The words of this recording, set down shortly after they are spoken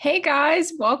Hey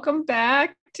guys, welcome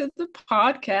back to the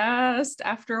podcast.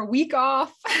 After a week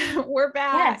off, we're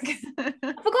back. Yes. I've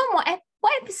forgotten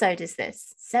what episode is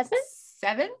this? Seven?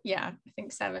 Seven? Yeah, I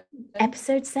think seven.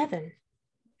 Episode 7.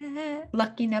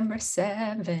 Lucky number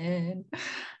 7.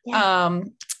 Yeah.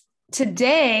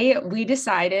 Today we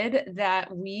decided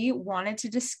that we wanted to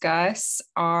discuss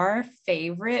our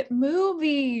favorite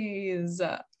movies.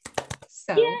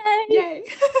 So, yay.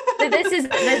 So this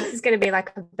is going to be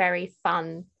like a very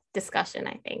fun discussion,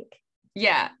 I think.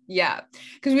 Yeah,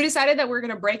 because we decided that we're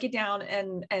going to break it down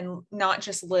and not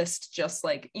just list just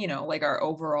like like our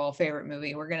overall favorite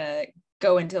movie. We're going to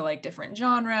go into like different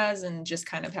genres and just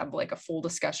kind of have like a full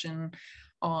discussion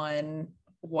on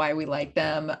why we like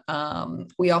them.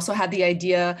 We also had the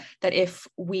idea that if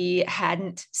we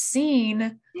hadn't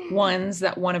seen ones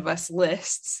that one of us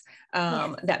lists,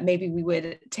 that maybe we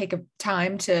would take a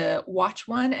time to watch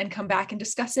one and come back and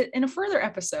discuss it in a further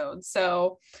episode.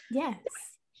 So yes,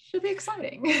 should be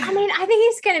exciting. I mean, I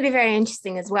think it's going to be very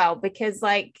interesting as well, because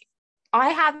like I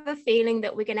have a feeling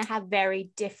that we're going to have very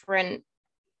different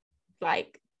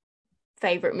like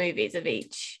favorite movies of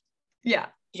each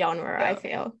genre. I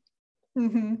feel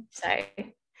so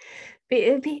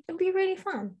it'll be really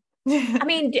fun. I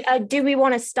mean, do we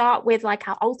want to start with like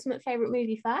our ultimate favorite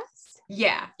movie first?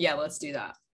 Yeah, let's do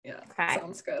that. Yeah, okay.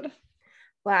 Sounds good.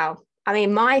 Wow. I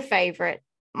mean, the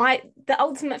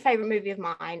ultimate favorite movie of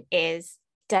mine is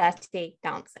Dirty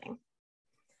Dancing.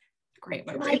 Great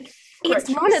movie. Like, it's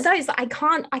one of those that I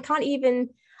can't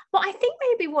even. Well, I think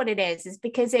maybe what it is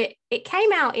because it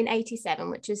came out in 1987,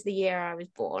 which is the year I was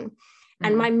born,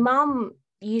 and my mum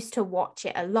used to watch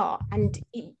it a lot, and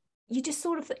you just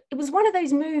sort of, it was one of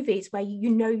those movies where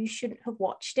you shouldn't have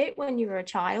watched it when you were a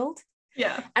child.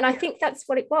 Yeah. And I think that's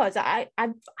what it was. I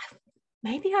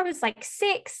maybe I was like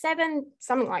 6, 7,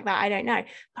 something like that. I don't know.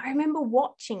 But I remember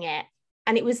watching it,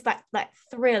 and it was that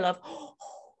thrill of, oh,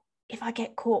 if I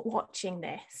get caught watching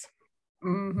this.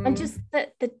 And just I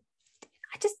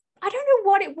don't know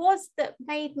what it was that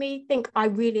made me think I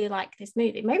really like this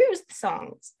movie. Maybe it was the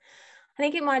songs. I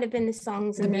think it might have been the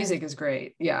songs. The music is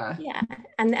great. Yeah.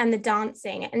 And the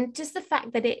dancing, and just the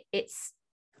fact that it's,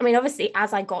 I mean, obviously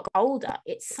as I got older,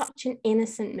 it's such an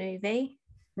innocent movie.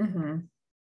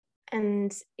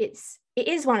 And it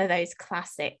is one of those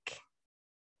classic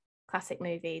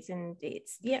movies, and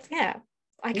it's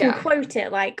I can quote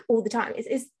it like all the time.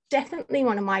 It's definitely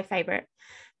one of my favorite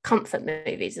comfort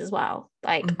movies as well.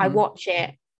 Like I watch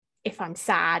it if I'm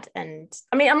sad, and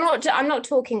I mean, I'm not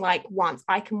talking like once.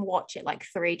 I can watch it like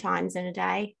 3 times in a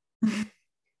day.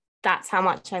 That's how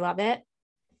much I love it.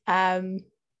 And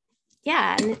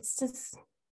it's just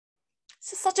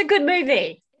such a good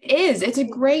movie. It is. It's a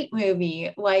great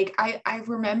movie. Like I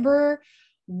remember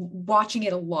watching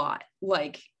it a lot,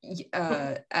 like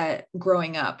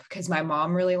growing up, because my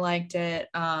mom really liked it.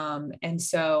 And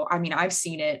so I mean, I've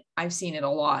seen it a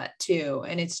lot too,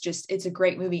 and it's a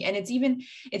great movie. And it's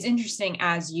interesting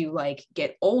as you like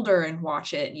get older and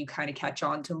watch it, and you kind of catch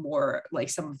on to more like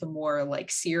some of the more like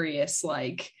serious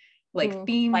like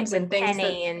themes like and things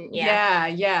Penny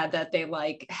that they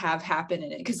like have happen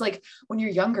in it, because like when you're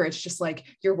younger it's just like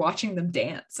you're watching them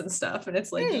dance and stuff, and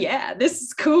it's like this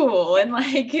is cool, and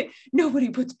like nobody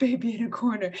puts baby in a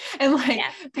corner, and like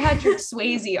Patrick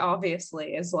Swayze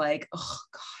obviously is like, oh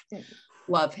god,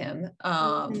 love him.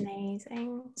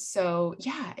 Amazing. So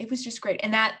yeah, it was just great.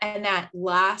 And that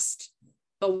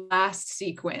the last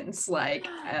sequence, like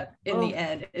in the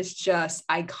end, is just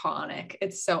iconic.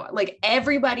 It's so like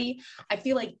everybody, I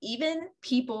feel like even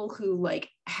people who like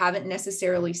haven't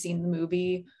necessarily seen the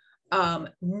movie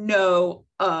know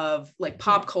of, like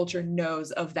pop culture knows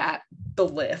of that, the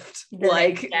lift.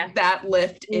 That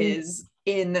lift is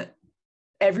in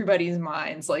everybody's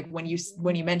minds. Like when you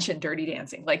mention Dirty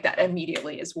Dancing, like that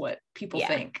immediately is what people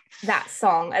think. That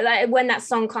song, like when that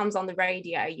song comes on the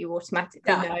radio, you automatically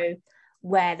know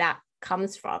where that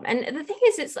comes from. And the thing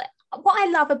is, it's like what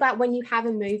I love about when you have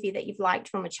a movie that you've liked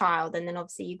from a child, and then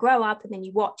obviously you grow up and then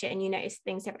you watch it and you notice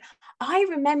things different. I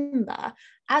remember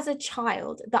as a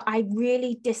child that I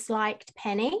really disliked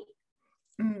Penny.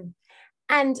 And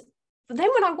then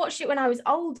when I watched it when I was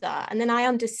older, and then I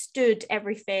understood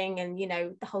everything, and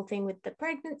the whole thing with the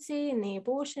pregnancy and the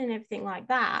abortion and everything like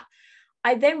that,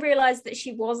 I then realized that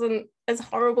she wasn't as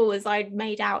horrible as I'd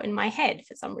made out in my head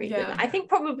for some reason. I think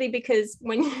probably because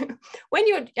when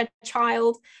you're a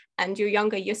child and you're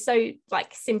younger, you're so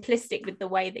like simplistic with the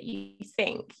way that you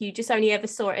think. You just only ever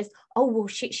saw it as, oh well,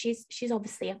 she's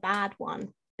obviously a bad one,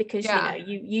 because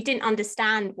you didn't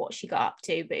understand what she got up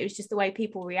to, but it was just the way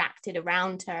people reacted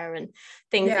around her and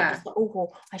things that just like, oh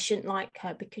well, I shouldn't like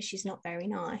her because she's not very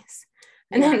nice.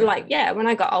 And then like, yeah, when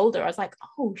I got older, I was like,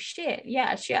 oh shit,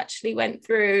 yeah, she actually went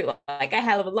through like a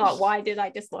hell of a lot. Why did I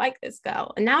dislike this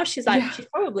girl? And now she's like, she's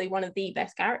probably one of the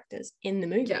best characters in the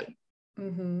movie. Yeah.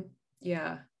 Mm-hmm.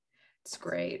 Yeah. It's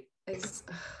great.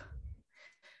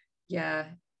 Yeah.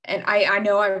 And I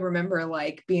know I remember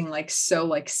like being like so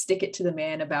like stick it to the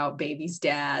man about Baby's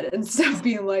dad and stuff,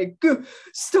 being like,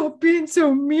 stop being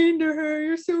so mean to her,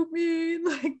 you're so mean,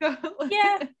 like that.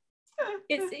 Yeah.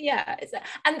 It's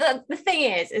and the thing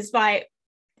is like,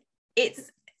 it's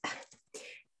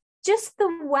just the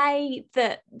way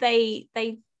that they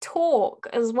talk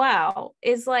as well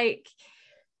is like,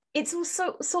 it's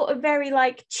also sort of very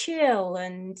like chill,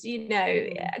 and you know,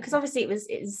 because obviously it was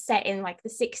set in like the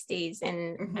 60s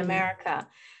in America,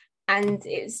 and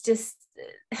it's just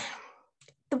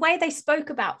the way they spoke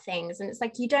about things, and it's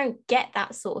like you don't get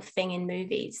that sort of thing in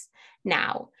movies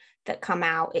now that come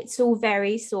out. It's all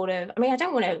very sort of, I mean, I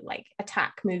don't want to like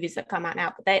attack movies that come out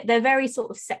now, but they're very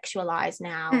sort of sexualized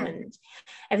now and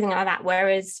everything like that,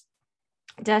 whereas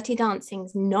Dirty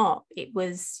Dancing's not. It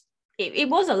was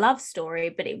a love story,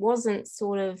 but it wasn't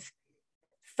sort of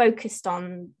focused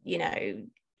on, you know,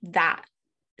 that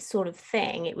sort of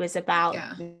thing. It was about,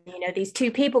 you know, these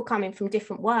two people coming from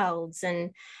different worlds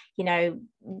and, you know,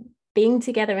 being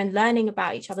together and learning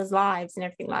about each other's lives and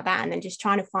everything like that, and then just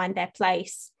trying to find their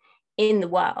place in the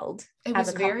world. It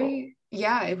was very,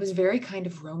 it was very kind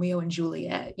of Romeo and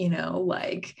Juliet, you know,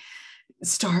 like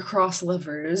star-crossed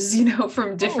lovers, you know,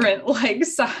 from different like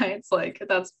sides. Like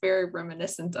that's very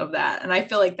reminiscent of that, and I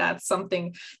feel like that's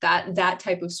something that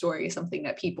type of story is something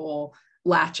that people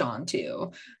latch on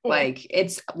to. Like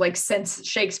it's like since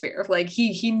Shakespeare, like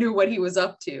he knew what he was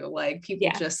up to, like people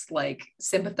just like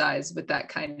sympathize with that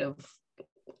kind of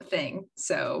thing.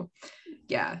 So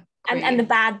and the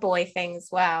bad boy thing as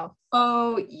well.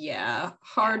 Oh yeah,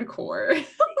 hardcore.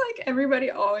 Like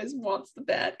everybody always wants the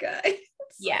bad guy.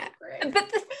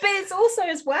 But it's also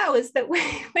as well is that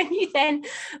when you then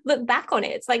look back on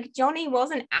it, it's like Johnny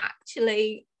wasn't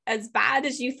actually as bad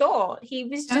as you thought. He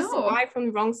was just a guy from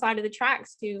the wrong side of the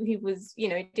tracks who was, you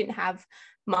know, didn't have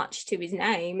much to his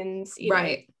name, and you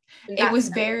know, it was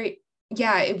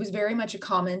very much a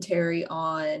commentary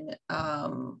on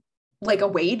like a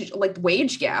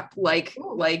wage gap, like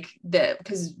that,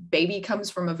 because Baby comes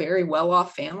from a very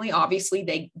well-off family.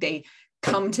 Obviously they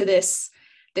come to this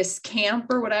camp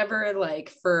or whatever,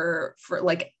 like for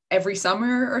like every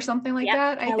summer or something like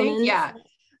that, I think.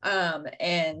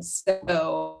 And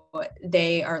so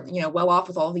they are, you know, well off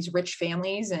with all these rich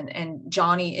families, and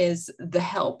Johnny is the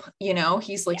help, you know,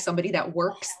 he's like somebody that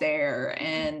works there,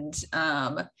 and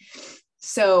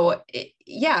so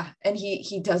and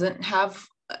he doesn't have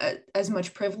as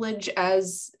much privilege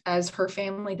as her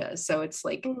family does. So it's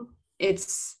like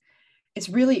it's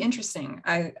really interesting.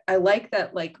 I like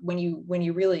that, like when you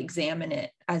really examine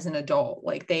it as an adult,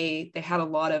 like they had a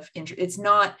lot of it's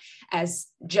not as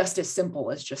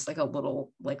simple as just like a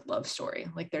little like love story.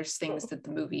 Like there's things that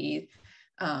the movie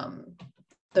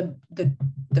the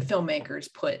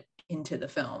filmmakers put into the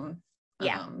film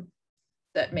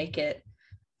that make it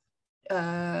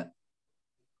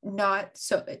not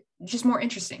so, just more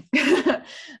interesting.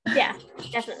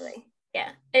 Definitely.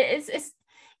 It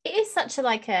is such a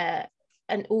like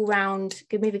an all-round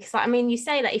good movie, because like, I mean, you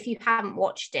say that if you haven't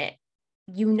watched it,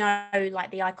 you know,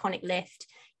 like the iconic lift,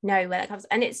 know where that comes,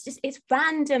 and it's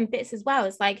random bits as well.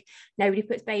 It's like nobody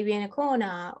puts baby in a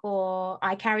corner, or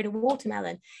I carried a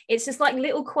watermelon. It's just like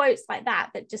little quotes like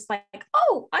that just like,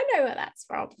 oh, I know where that's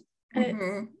from.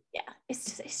 And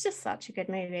it's just such a good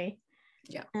movie.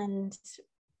 And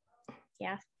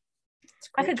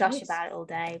I could gush about it all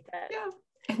day, but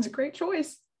it's a great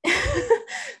choice.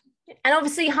 And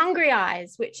obviously Hungry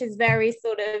Eyes, which is very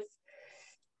sort of,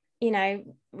 you know,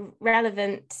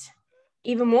 relevant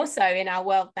even more so in our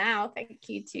world now, thank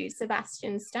you to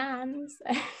Sebastian Stan.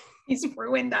 He's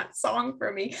ruined that song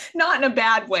for me, not in a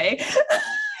bad way.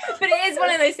 But it is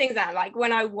one of those things that, like,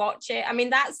 when I watch it, I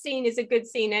mean, that scene is a good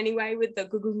scene anyway, with the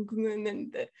and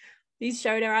then these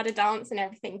showed her how to dance and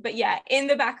everything. But yeah, in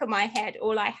the back of my head,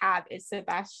 all I have is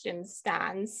Sebastian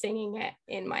Stan singing it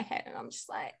in my head, and I'm just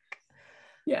like,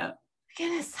 for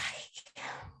goodness sake,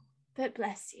 but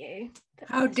bless you.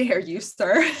 How dare you,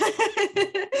 sir?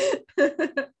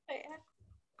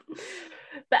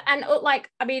 But and like,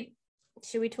 I mean,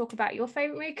 should we talk about your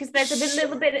favorite movie? Because there's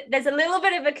a little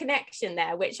bit of a connection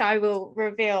there, which I will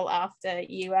reveal after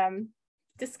you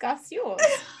discuss yours.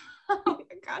 Oh my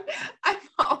God, I'm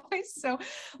always so,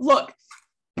 look,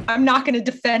 I'm not going to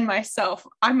defend myself.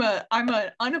 I'm an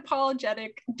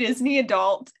unapologetic Disney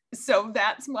adult, so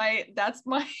that's my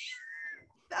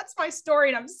That's my story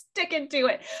and I'm sticking to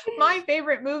it. My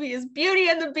favorite movie is Beauty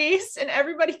and the Beast, and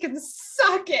everybody can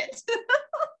suck it.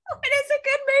 And it's a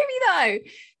good movie though.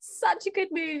 Such a good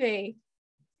movie.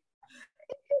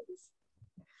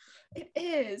 It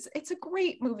is. It's a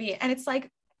great movie. And it's like,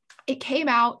 it came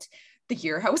out the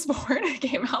year I was born. It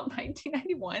came out in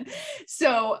 1991.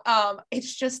 So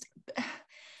it's just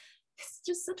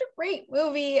such a great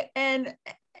movie. And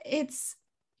it's,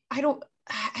 I don't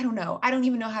know. I don't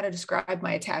even know how to describe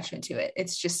my attachment to it.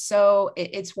 It's just so,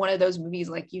 it's one of those movies,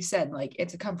 like you said, like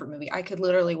it's a comfort movie. I could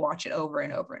literally watch it over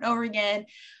and over and over again.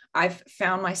 I've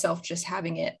found myself just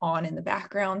having it on in the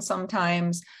background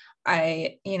sometimes.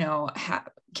 I,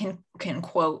 can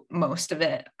quote most of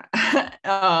it.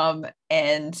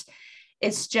 And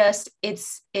it's just,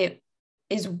 it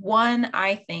is one,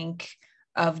 I think,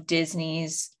 of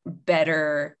Disney's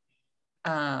better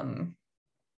film,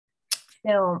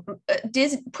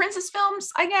 Disney princess films,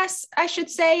 I guess I should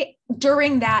say,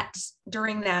 during that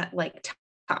like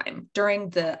time,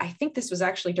 I think this was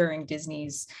actually during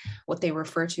Disney's, what they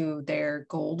refer to their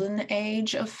golden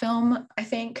age of film, I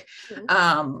think.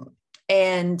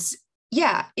 And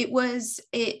yeah,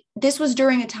 this was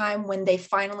during a time when they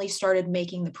finally started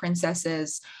making the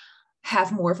princesses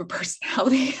have more of a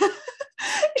personality.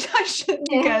 I shouldn't,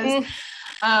 because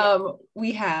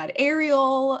we had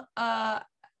Ariel,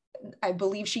 I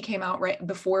believe she came out right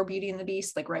before Beauty and the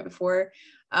Beast, like right before.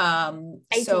 89,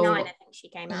 I think she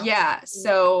came out. Yeah.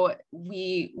 So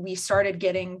we started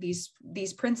getting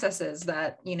these princesses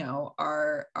that,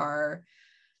 are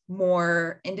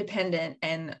more independent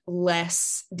and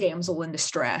less damsel in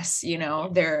distress,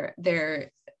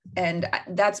 they're, and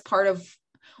that's part of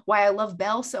why I love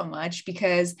Belle so much,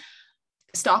 because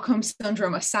Stockholm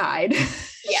syndrome aside,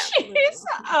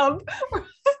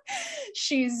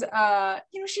 she's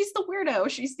she's the weirdo,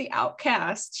 she's the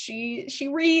outcast, she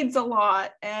reads a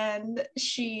lot, and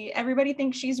everybody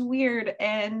thinks she's weird,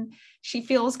 and she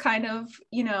feels kind of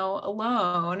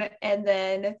alone, and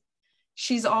then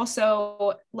she's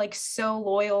also like so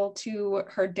loyal to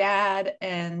her dad,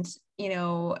 and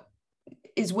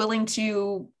is willing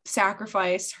to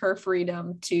sacrifice her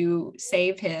freedom to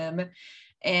save him.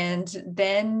 And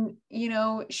then,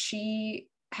 she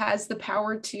has the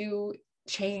power to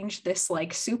change this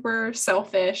like super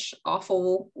selfish,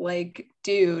 awful like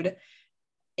dude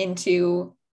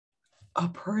into a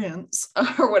prince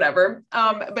or whatever,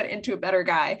 but into a better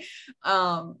guy.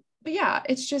 But yeah,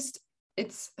 it's just,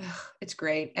 it's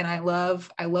great. And I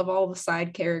love all the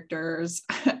side characters.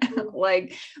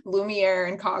 Like Lumiere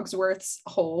and Cogsworth's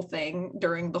whole thing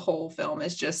during the whole film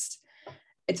is just,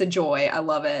 it's a joy. I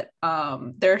love it.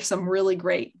 There's some really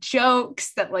great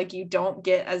jokes that like you don't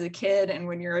get as a kid, and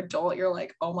when you're adult, you're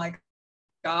like, oh my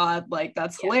God, like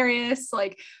that's hilarious.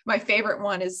 Like my favorite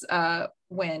one is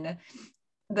when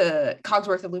the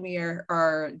Cogsworth and Lumiere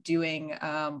are doing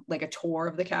like a tour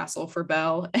of the castle for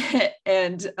Belle,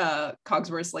 and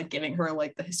Cogsworth's like giving her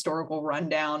like the historical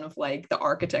rundown of like the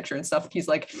architecture and stuff. He's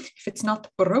like, if it's not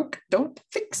broke, don't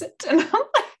fix it. And I'm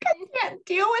like, I can't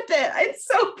deal with it. It's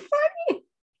so funny.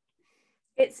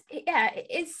 I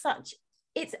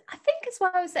think as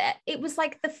well as that, it was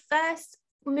like the first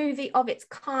movie of its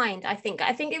kind. I think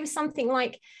it was something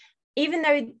like, even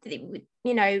though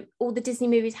all the Disney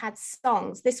movies had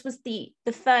songs, this was the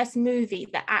first movie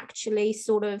that actually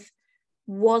sort of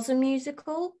was a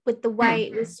musical, with the way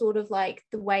it was sort of like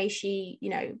the way she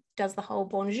does the whole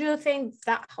bonjour thing,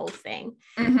 that whole thing.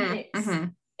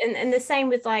 And the same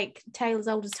with like Tale as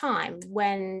Old as Time,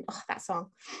 when that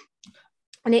song,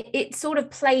 and it sort of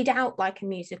played out like a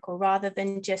musical rather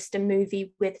than just a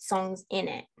movie with songs in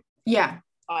it.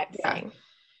 Type thing.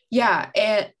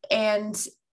 And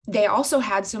they also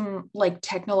had some like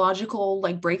technological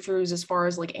like breakthroughs as far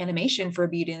as like animation for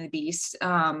Beauty and the Beast,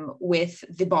 with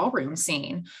the ballroom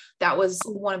scene. That was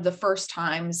one of the first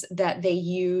times that they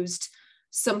used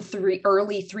some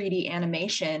early 3D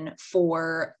animation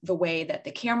for the way that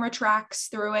the camera tracks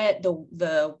through it,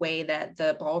 the way that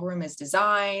the ballroom is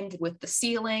designed with the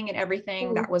ceiling and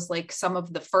everything. That was like some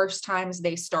of the first times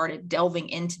they started delving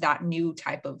into that new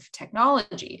type of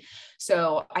technology.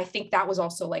 So I think that was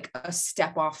also like a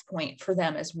step off point for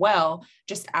them as well,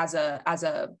 just as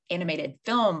a animated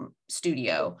film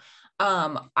studio.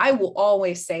 I will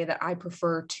always say that I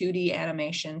prefer 2D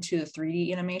animation to the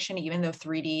 3D animation, even though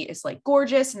 3D is like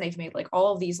gorgeous and they've made like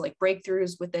all of these like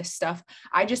breakthroughs with this stuff.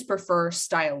 I just prefer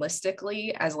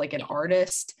stylistically as like an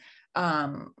artist,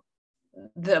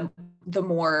 the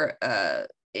more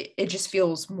it just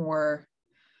feels more,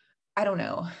 I don't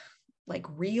know, like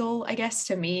real, I guess,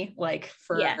 to me, like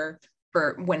for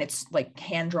for when it's like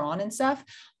hand drawn and stuff,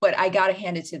 but I gotta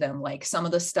hand it to them. Like some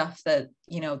of the stuff that,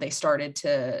 you know, they started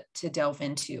to delve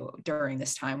into during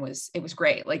this time it was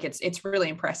great. Like it's really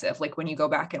impressive. Like when you go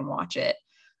back and watch it,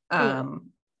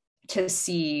 to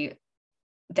see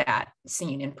that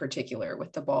scene in particular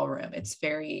with the ballroom, it's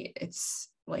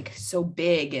like so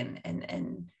big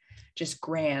and just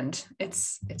grand.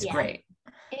 It's great.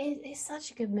 It's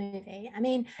such a good movie. I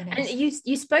mean, and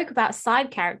you spoke about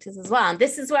side characters as well. And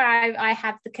this is where I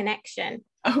have the connection.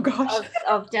 Oh gosh.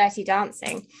 Of Dirty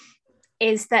Dancing,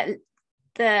 is that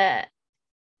the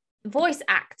voice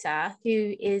actor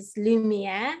who is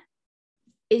Lumiere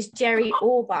is Jerry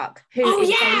Orbach, who is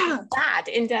dad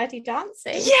in Dirty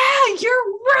Dancing. Yeah,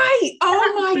 you're right.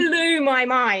 Oh, that blew my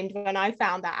mind when I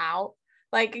found that out.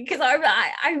 Like, because I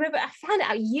remember I found it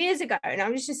out years ago, and I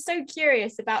was just so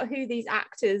curious about who these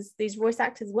voice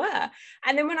actors were.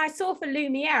 And then when I saw for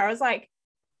Lumiere, I was like,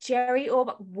 Jerry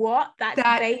Orbach, what? That's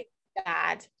baby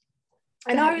dad.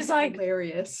 And I was like,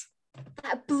 hilarious.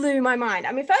 That blew my mind.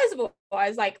 I mean, first of all, I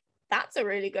was like, that's a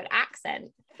really good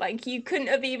accent. Like, you couldn't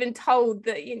have even told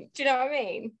that. Do you know what I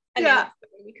mean? And then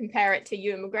when you compare it to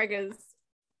Ewan McGregor's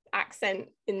accent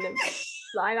in the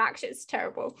live action, it's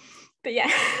terrible. But yeah.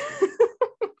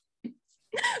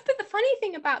 But the funny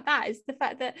thing about that is the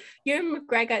fact that Ewan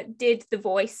McGregor did the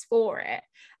voice for it,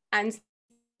 and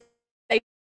they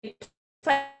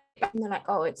played, and they're like,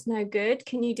 oh, it's no good,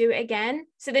 can you do it again?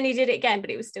 So then he did it again, but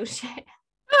it was still shit.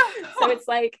 So it's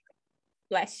like,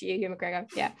 bless you, Ewan McGregor.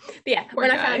 Yeah. But yeah, poor when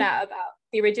guy. I found out about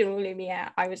the original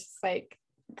Lumiere, I was just like,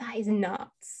 that is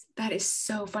nuts. That is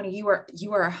so funny. You are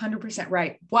 100%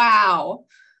 right. Wow.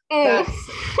 Yeah.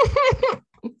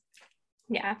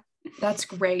 That's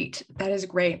great. That is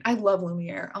great. I love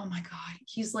Lumiere. Oh my God.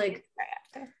 He's like,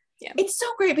 yeah. It's so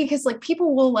great because like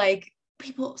people will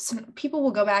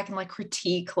go back and like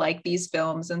critique like these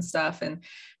films and stuff. And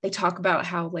they talk about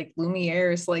how like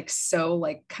Lumiere is like, so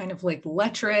like kind of like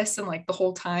lecherous. And like the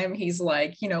whole time he's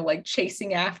like, you know, like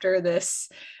chasing after this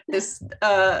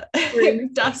duster,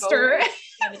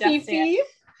 Fifi.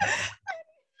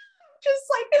 Just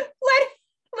like,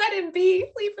 let him be,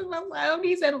 leave him alone.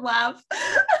 He's in love.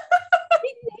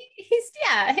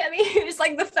 I mean, it's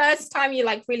like the first time you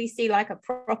like really see like a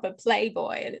proper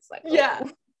playboy, and it's like, yeah.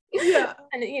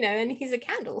 And you know, and he's a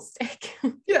candlestick.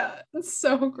 Yeah, it's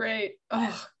so great.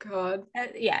 Oh God.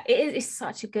 It is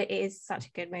such a good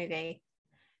movie.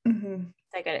 Mm-hmm.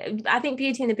 So good. I think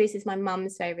Beauty and the Beast is my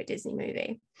mum's favorite Disney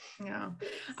movie. Yeah,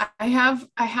 I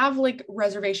have like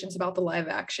reservations about the live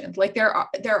action. Like there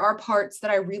are parts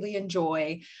that I really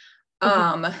enjoy.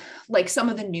 Like some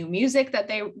of the new music that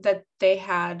they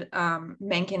had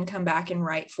Menken come back and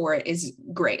write for it is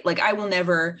great. Like I will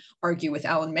never argue with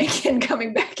Alan Menken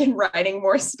coming back and writing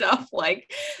more stuff.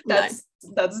 Like that's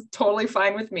totally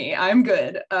fine with me. I'm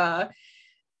good.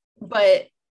 But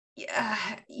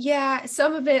yeah,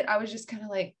 some of it I was just kind of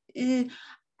like,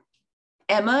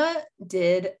 Emma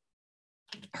did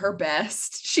her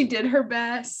best. She did her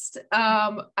best.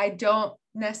 I don't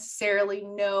necessarily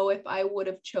know if I would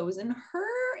have chosen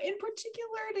her in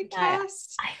particular to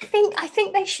cast. I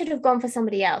think they should have gone for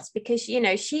somebody else, because you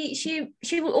know she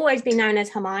will always be known as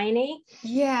Hermione.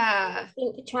 Yeah, I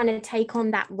think trying to take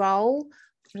on that role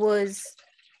was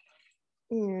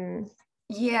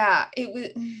yeah, it was.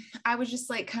 I was just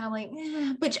like kind of like,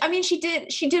 but I mean, she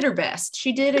did her best.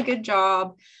 She did a good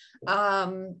job.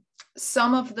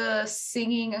 Some of the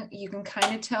singing you can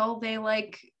kind of tell they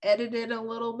like edited a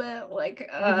little bit, like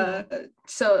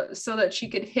so that she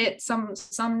could hit some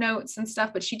notes and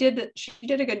stuff, but she did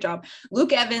a good job.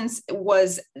 Luke Evans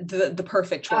was the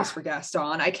perfect choice for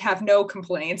Gaston. I have no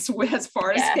complaints as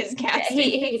far as his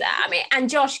casting. I mean, and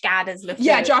Josh Gad as Lefou.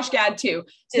 Yeah, Josh Gad too.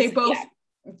 They both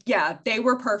they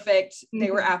were perfect.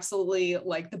 They were absolutely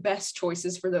like the best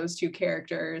choices for those two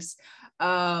characters.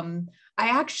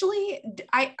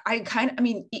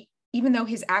 Even though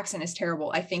his accent is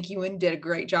terrible, I think Ewan did a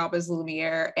great job as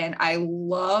Lumiere, and I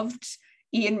loved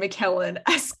Ian McKellen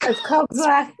as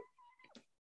Cogsworth.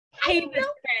 He was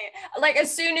great. Like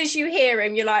as soon as you hear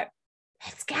him, you're like,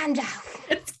 it's Gandalf.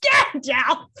 It's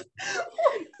Gandalf.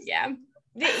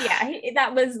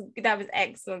 That was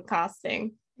excellent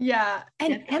casting. Yeah,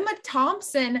 and Emma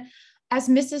Thompson as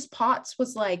Mrs. Potts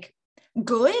was like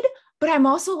good, but I'm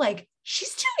also like,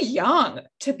 she's too young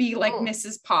to be like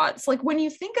Mrs. Potts. Like when you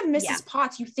think of Mrs.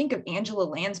 Potts, you think of Angela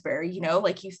Lansbury, you know,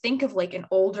 like you think of like an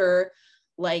older,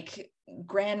 like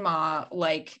grandma,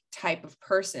 like type of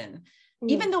person.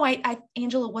 Even though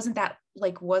Angela wasn't the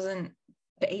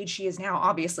age she is now,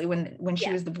 obviously, when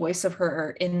she was the voice of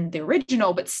her in the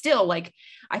original, but still, like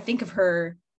I think of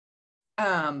her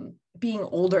being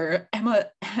older,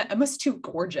 Emma's too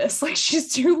gorgeous. Like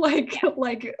she's too like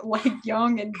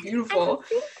young and beautiful. And I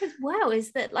think as well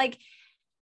is that like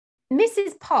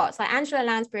Mrs. Potts, like Angela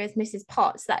Lansbury as Mrs.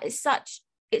 Potts, it's such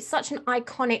an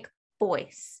iconic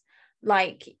voice.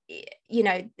 Like, you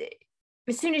know,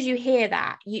 as soon as you hear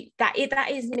that, that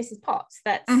is Mrs. Potts.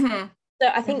 That's so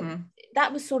I think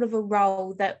that was sort of a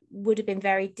role that would have been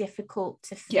very difficult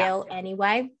to fill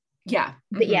anyway. Yeah.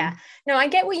 But yeah, no, I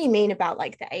get what you mean about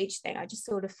like the age thing. I just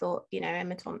sort of thought, you know,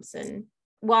 Emma Thompson,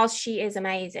 whilst she is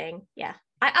amazing,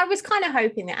 I was kind of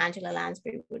hoping that Angela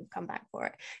Lansbury would come back for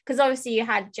it, because obviously you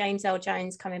had James Earl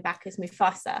Jones coming back as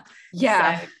Mufasa.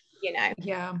 Yeah. So, you know.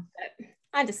 Yeah.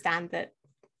 I understand that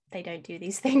they don't do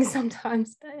these things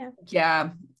sometimes, but yeah,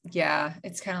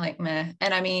 it's kind of like meh.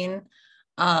 And I mean,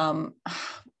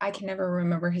 I can never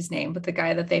remember his name, but the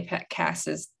guy that they cast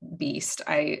as Beast,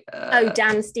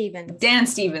 Dan Stevens. Dan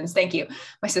Stevens, thank you.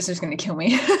 My sister's gonna kill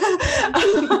me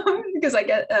because I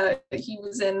get he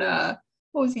was in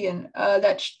what was he in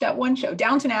that one show,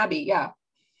 Downton Abbey. Yeah.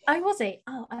 Oh, was he?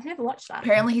 Oh, I've never watched that.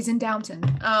 Apparently he's in Downton.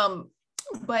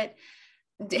 But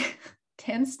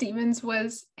Dan Stevens I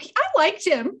liked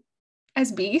him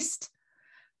as Beast.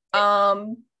 I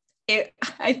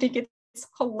think it's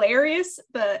hilarious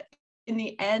in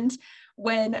the end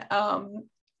when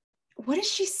what does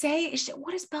she say?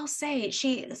 What does Belle say?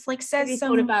 She like says Have you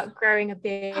thought about growing a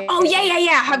beard? Oh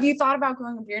yeah. Have you thought about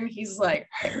growing a beard? And he's like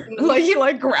he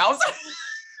like growls.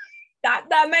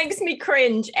 That makes me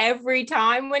cringe every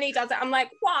time when he does it. I'm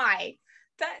like, why?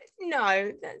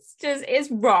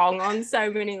 It's wrong on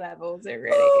so many levels. It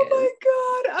really is. My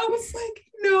God. I was like,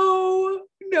 no,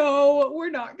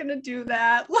 we're not gonna do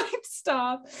that. Like,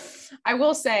 stop. I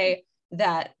will say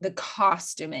that the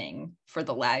costuming for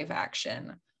the live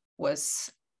action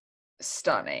was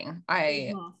stunning.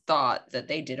 I thought that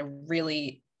they did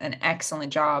an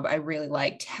excellent job. I really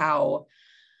liked how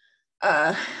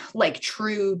like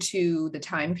true to the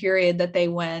time period that they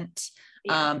went.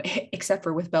 Except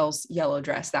for with Belle's yellow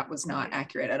dress, that was not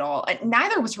accurate at all.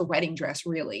 Neither was her wedding dress,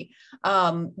 really.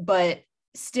 But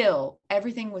still,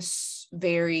 everything was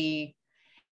very.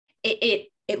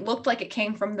 It looked like it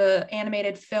came from the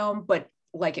animated film, but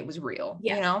like it was real,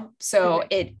 you know. So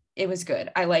it was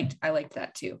good. I liked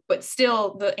that too. But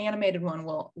still, the animated one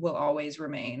will always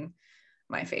remain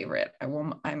my favorite. I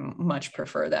much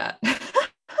prefer that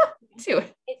to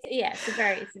it. It's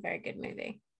a very good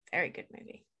movie. Very good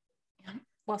movie.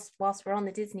 Whilst we're on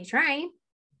the Disney train,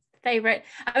 favorite.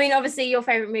 I mean, obviously your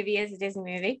favorite movie is a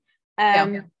Disney movie.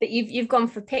 But you've gone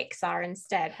for Pixar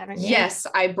instead, haven't you? Yes,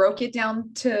 I broke it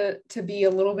down to be a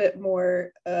little bit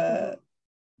more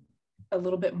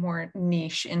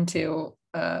niche into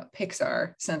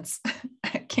Pixar, since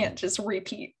I can't just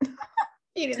repeat.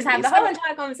 Just have the whole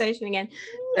entire conversation again.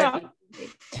 Yeah.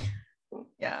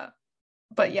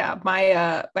 But yeah,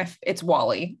 my it's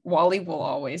WALL-E. WALL-E will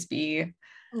always be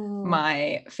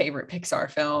my favorite Pixar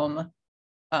film.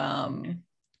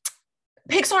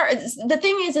 Pixar, the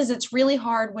thing is it's really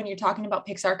hard when you're talking about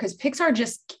Pixar, because Pixar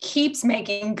just keeps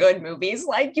making good movies.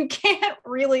 Like you can't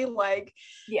really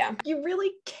you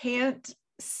really can't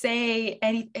say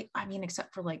anything. I mean,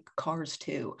 except for like Cars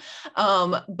 2.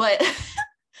 But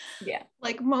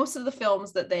like most of the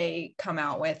films that they come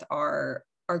out with are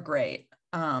great.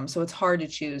 So it's hard to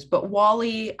choose. But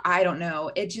WALL-E, I don't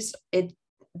know.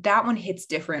 That one hits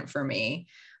different for me.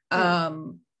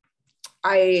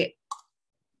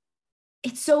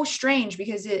 It's so strange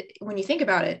because when you think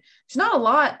about it, there's not a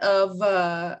lot of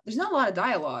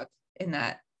dialogue in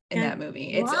that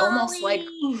movie. It's almost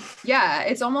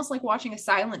like watching a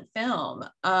silent film.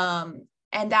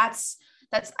 And that's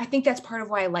I think that's part of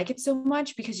why I like it so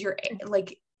much, because you're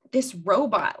like this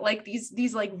robot, like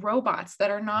these like robots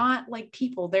that are not like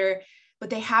people. But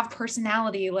they have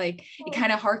personality. Like it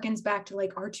kind of harkens back to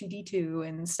like R2-D2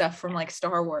 and stuff from like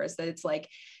Star Wars, that it's like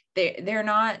they're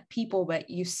not people, but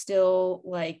you still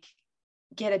like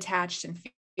get attached and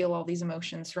feel all these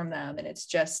emotions from them. And it's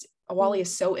just, WALL-E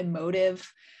is so emotive.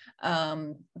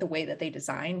 The way that they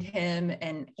designed him,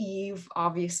 and Eve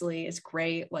obviously is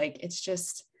great. Like it's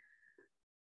just,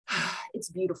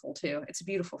 it's beautiful too. It's a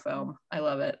beautiful film. I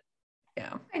love it.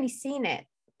 Yeah. I've only seen it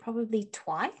probably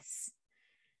twice.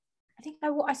 I think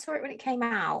I saw it when it came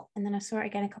out, and then I saw it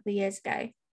again a couple of years ago.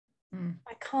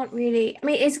 I can't really. I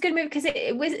mean, it's a good movie because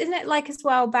it was, isn't it like as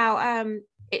well about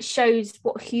it shows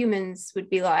what humans would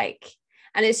be like,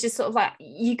 and it's just sort of like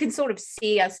you can sort of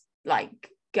see us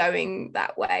like going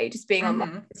that way, just being on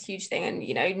like this huge thing, and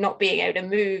you know, not being able to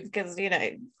move because you know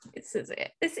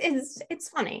it's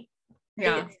funny.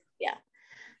 But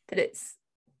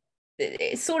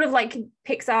it's sort of like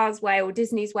Pixar's way or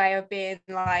Disney's way of being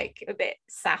like a bit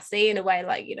sassy in a way,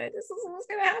 like, you know, this is what's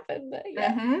going to happen. But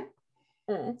yeah.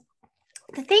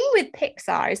 The thing with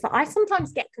Pixar is that I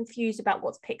sometimes get confused about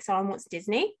what's Pixar and what's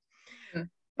Disney.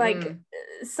 Like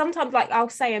sometimes, like I'll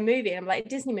say a movie and I'm like, a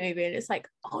Disney movie, and it's like,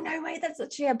 oh no way, that's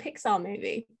actually a Pixar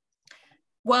movie.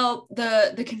 Well,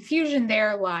 the confusion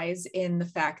there lies in the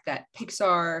fact that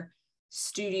Pixar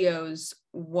Studios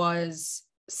was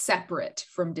separate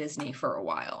from Disney for a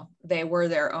while. They were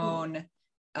their own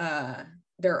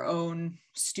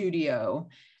studio,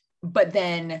 but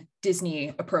then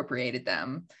Disney appropriated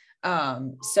them.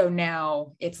 So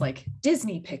now it's like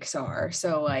Disney Pixar.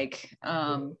 So like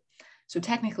so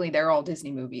technically they're all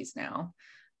Disney movies now.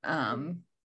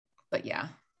 But yeah.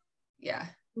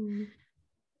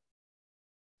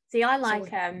 See, I like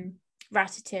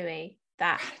Ratatouille.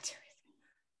 That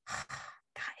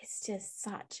is just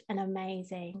such an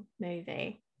amazing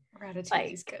movie.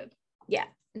 Ratatouille is good. Yeah,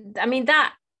 I mean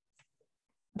that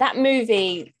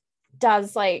movie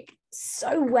does like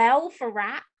so well for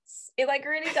rats. It like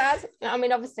really does. I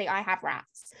mean, obviously I have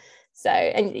rats, so,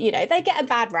 and you know, they get a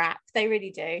bad rap, they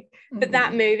really do. But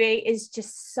that movie is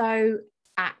just so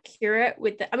accurate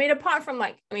with the, I mean, apart from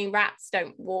like, I mean, rats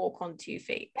don't walk on 2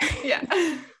 feet. Yeah.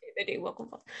 They do walk on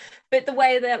 4. But the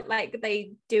way that like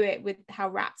they do it with how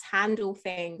rats handle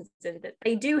things, and that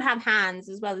they do have hands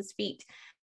as well as feet.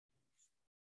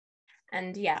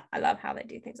 And yeah, I love how they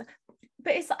do things.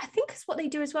 But it's, I think it's what they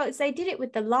do as well is they did it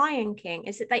with the Lion King,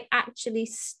 is that they actually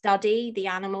study the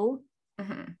animal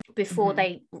before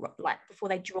they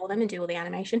draw them and do all the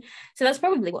animation. So that's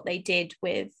probably what they did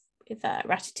with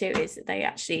Ratatouille, is that they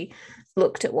actually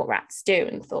looked at what rats do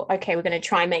and thought, okay, we're going to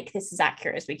try and make this as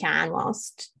accurate as we can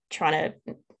whilst trying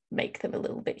to make them a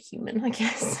little bit human, I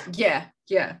guess. Yeah.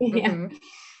 Yeah.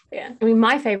 I mean,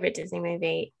 my favorite Disney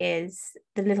movie is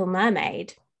The Little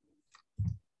Mermaid.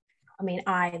 I mean,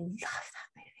 I love that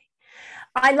movie.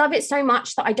 I love it so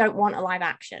much that I don't want a live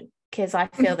action, because I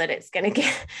feel that it's gonna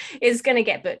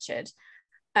get butchered.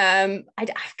 Because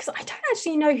I don't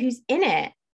actually know who's in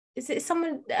it. Is it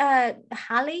someone,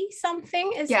 Halle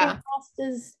something is cast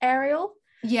as Ariel?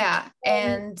 Yeah.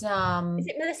 And is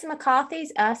it Melissa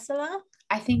McCarthy's Ursula?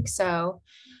 I think so.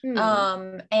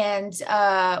 And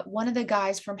one of the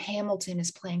guys from Hamilton is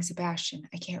playing Sebastian.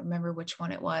 I can't remember which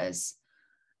one it was.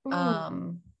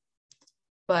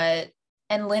 But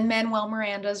Lin-Manuel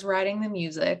Miranda's writing the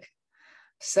music.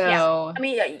 So yeah. I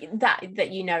mean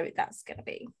that you know that's gonna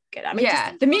be good. I mean,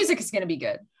 the music is gonna be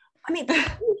good. I mean, the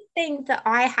thing that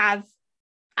I have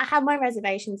my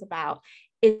reservations about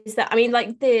is that, I mean,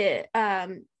 like the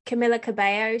Camila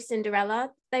Cabello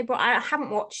Cinderella they brought, I haven't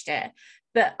watched it,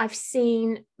 but I've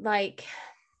seen like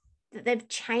that they've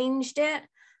changed it,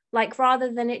 like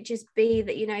rather than it just be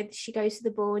that, you know, she goes to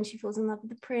the ball and she falls in love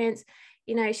with the prince,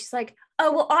 you know, she's like,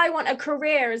 oh well, I want a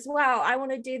career as well, I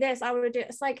want to do this, I want to do it.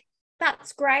 It's like,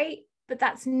 that's great, but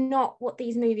that's not what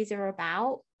these movies are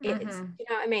about. It's, you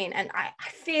know what I mean? And I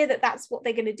fear that that's what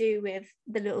they're going to do with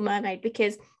The Little Mermaid,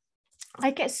 because I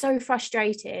get so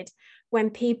frustrated when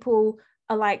people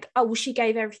are like, oh well, she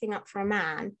gave everything up for a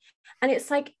man, and it's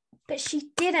like, but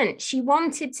she didn't. She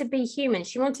wanted to be human,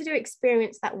 she wanted to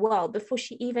experience that world before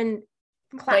she even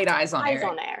laid eyes on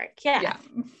Eric. Yeah.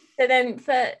 So then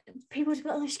for people to be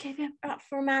like, oh, she gave it up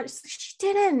for a man, like, she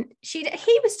didn't. He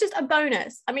was just a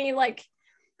bonus. I mean, like,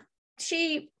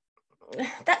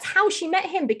 that's how she met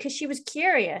him, because she was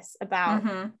curious about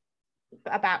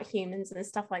humans and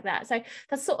stuff like that. So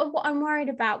that's sort of what I'm worried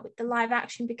about with the live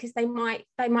action, because they might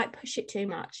push it too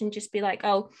much and just be like,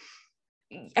 oh,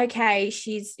 okay,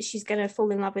 she's gonna fall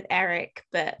in love with Eric,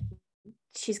 but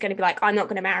she's gonna be like, I'm not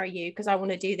gonna marry you because I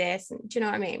want to do this. And do you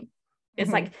know what I mean?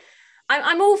 It's like,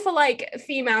 I'm all for like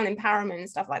female empowerment and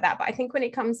stuff like that, but I think when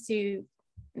it comes to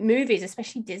movies,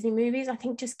 especially Disney movies, I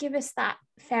think just give us that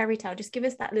fairy tale, just give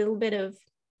us that little bit of,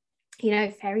 you know,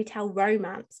 fairy tale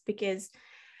romance, because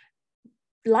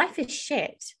life is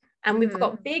shit and we've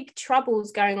got big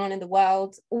troubles going on in the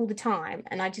world all the time.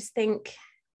 And I just think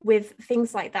with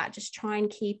things like that, just try and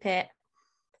keep it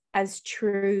as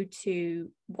true to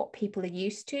what people are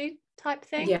used to type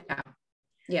thing.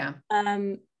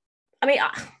 I mean,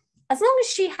 as long as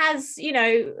she has, you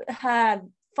know, her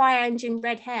fire engine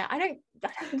red hair, I don't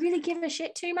really give a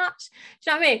shit too much.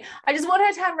 Do you know what I mean? I just want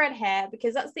her to have red hair,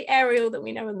 because that's the Ariel that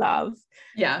we know and love.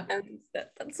 Yeah. And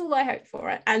that's all I hope for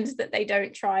it. And that they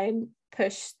don't try and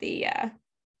push the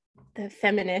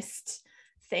feminist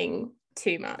thing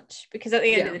too much, because at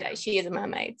the end of the day, she is a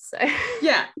mermaid. So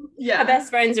yeah. Her best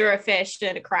friends are a fish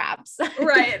and a crab. So.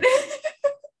 Right.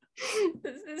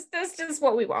 That's just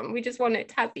what we want. We just want it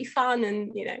to be fun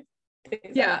and, you know.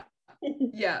 Yeah.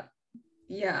 Yeah.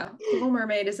 Yeah. Little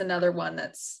Mermaid is another one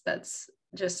that's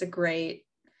just a great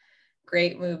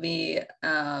movie.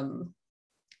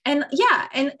 And yeah,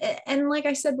 and like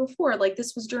I said before, like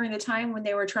this was during the time when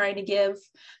they were trying to give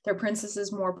their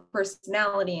princesses more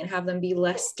personality and have them be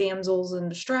less damsels in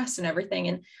distress and everything.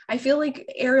 And I feel like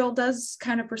Ariel does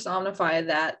kind of personify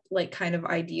that like kind of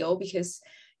ideal, because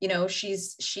you know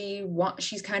she's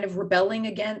kind of rebelling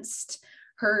against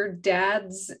her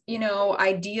dad's, you know,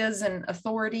 ideas and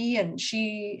authority, and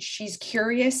she's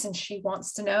curious and she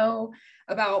wants to know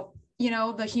about, you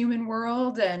know, the human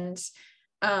world.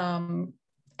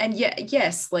 And yeah,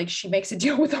 yes, like she makes a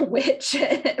deal with a witch,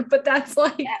 but that's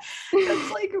like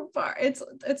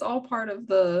it's all part of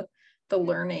the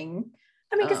learning.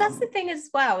 I mean, because that's the thing as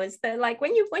well, is that like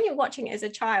when you're watching it as a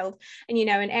child, and you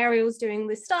know, and Ariel's doing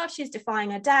this stuff, she's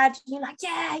defying her dad, you're like,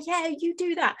 yeah, you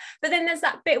do that. But then there's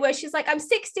that bit where she's like, I'm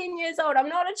 16 years old, I'm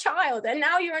not a child, and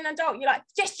now you're an adult. You're like,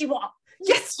 yes, you are.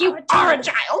 Yes, you are a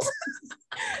child.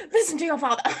 Listen to your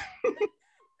father.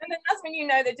 And then that's when you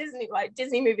know that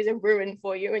Disney movies are ruined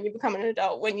for you when you become an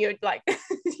adult, when you're like,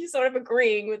 you're sort of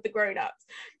agreeing with the grown-ups.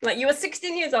 Like, you are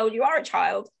 16 years old, you are a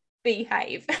child,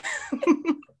 behave.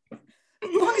 As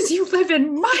long as you live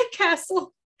in my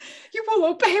castle, you will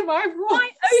obey my rules. My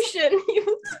ocean, you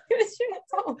will do as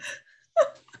you're told.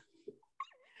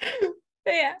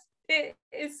 But yeah, it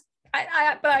is.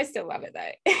 But I still love it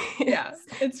though. Yeah,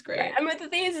 it's great. And with the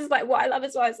thing is like what I love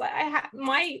as well is like I have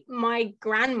my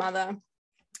grandmother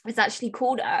is actually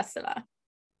called Ursula.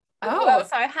 Oh,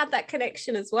 so I had that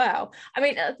connection as well. I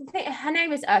mean, her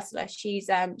name is Ursula. She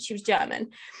was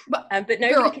German, but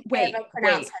nobody could ever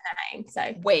pronounce her name.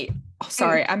 So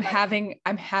sorry, I'm having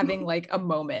like a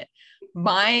moment.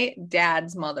 My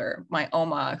dad's mother, my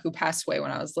Oma, who passed away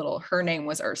when I was little, her name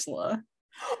was Ursula.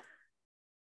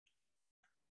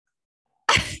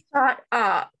 Shut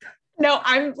up. No,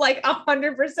 I'm like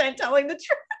 100% telling the truth.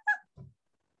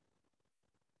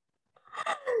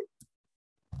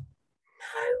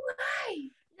 No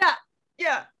way.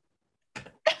 Yeah.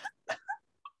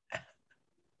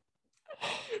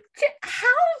 How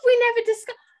have we never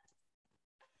discussed?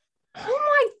 Oh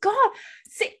my God.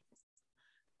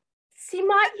 See,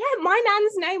 my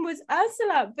nan's name was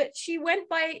Ursula, but she went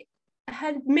by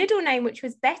her middle name, which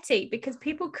was Betty, because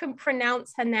people couldn't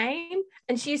pronounce her name,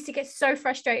 and she used to get so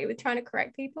frustrated with trying to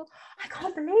correct people. I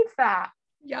can't believe that.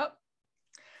 Yep.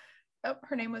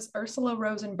 Her name was Ursula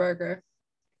Rosenberger.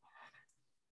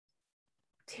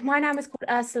 See, my name was called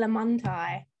Ursula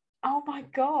Munday. Oh my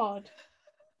God.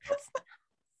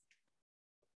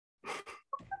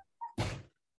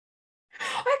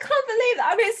 I can't believe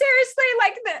that. I mean, seriously,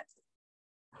 like that.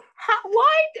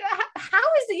 How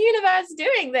is the universe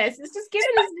doing this? It's just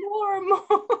giving us more and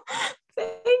more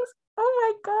things. Oh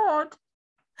my God.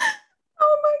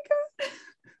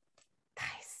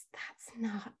 That's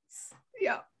nuts.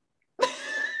 Yeah.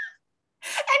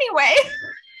 Anyway.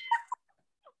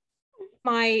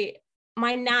 My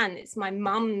nan is my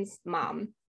mum's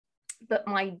mum, but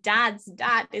my dad's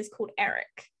dad is called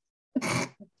Eric.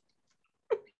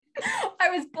 I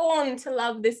was born to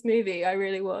love this movie. I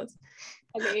really was.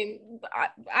 I mean,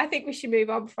 I think we should move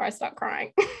on before I start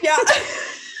crying. Yeah.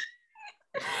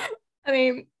 I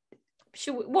mean,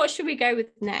 what should we go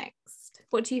with next?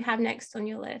 What do you have next on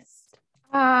your list?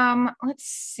 Let's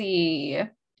see.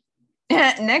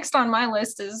 Next on my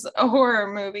list is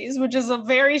horror movies, which is a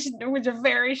very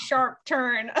sharp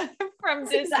turn from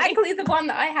Disney. Exactly the one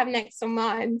that I have next on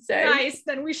mine. So nice.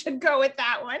 Then we should go with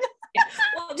that one. Yeah.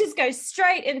 We'll just go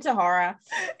straight into horror.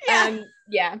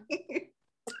 Yeah.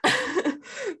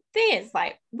 Thing is,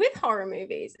 like with horror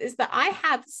movies, is that I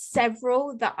have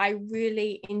several that I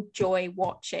really enjoy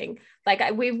watching. Like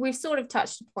we've sort of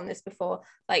touched upon this before,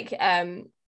 like in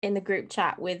the group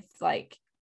chat with like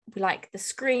we like the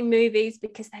Scream movies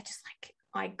because they're just like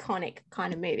iconic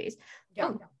kind of movies. Yeah.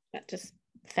 Oh, that just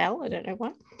fell. I don't know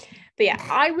why. But yeah,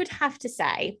 I would have to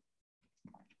say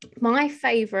my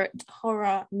favorite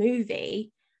horror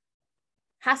movie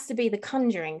has to be the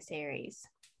Conjuring series,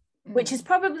 which is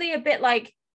probably a bit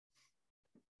like,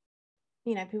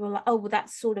 you know, people are like, oh, well,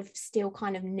 that's sort of still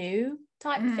kind of new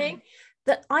type thing.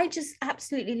 But I just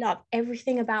absolutely love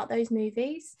everything about those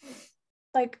movies.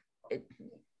 Like,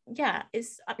 yeah,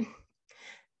 it's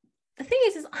the thing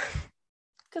is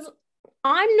because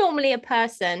I'm normally a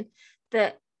person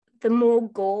that the more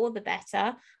gore the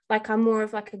better. Like I'm more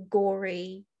of like a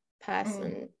gory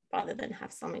person rather than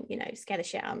have something, you know, scare the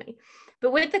shit out of me.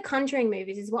 But with the Conjuring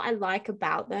movies, is what I like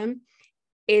about them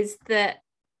is that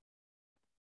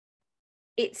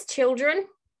it's children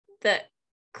that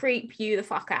creep you the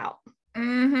fuck out.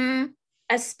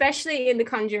 Especially in the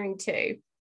Conjuring 2.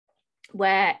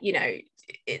 where, you know,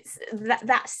 it's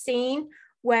that scene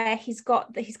where he's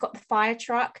got the fire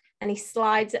truck and he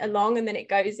slides it along and then it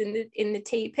goes in the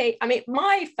teepee. I mean,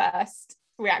 my first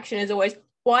reaction is always,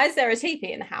 why is there a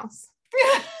teepee in the house?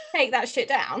 Take that shit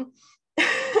down.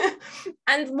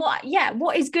 And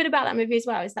what is good about that movie as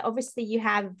well is that obviously you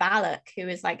have Valak, who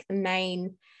is like the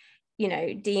main, you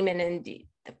know, demon and the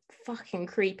fucking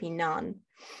creepy nun.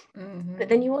 Mm-hmm. But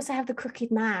then you also have the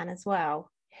crooked man as well,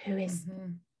 who is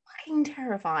fucking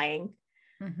terrifying.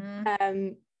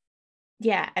 Mm-hmm.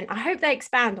 Yeah, and I hope they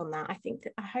expand on that.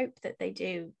 I hope that they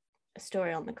do a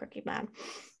story on the crooked man.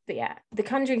 But yeah, the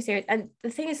Conjuring series, and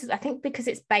the thing is, I think because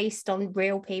it's based on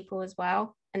real people as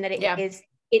well, and that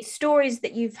it's stories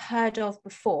that you've heard of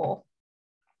before.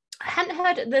 I hadn't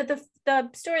heard the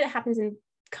story that happens in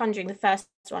Conjuring, the first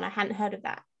one. I hadn't heard of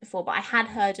that before, but I had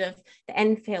heard of the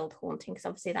Enfield haunting because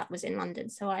obviously that was in London,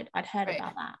 so I'd heard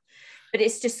about that. But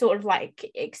it's just sort of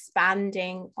like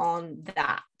expanding on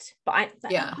that. But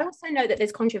I also know that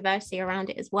there's controversy around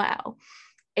it as well,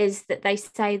 is that they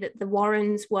say that the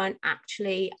Warrens weren't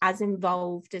actually as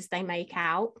involved as they make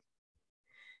out.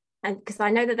 And because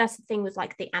I know that that's the thing with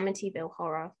like the Amityville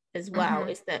horror as well,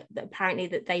 is that apparently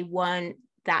that they weren't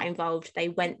that involved. They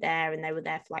went there and they were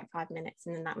there for like 5 minutes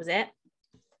and then that was it.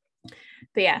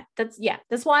 But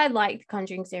that's why I like the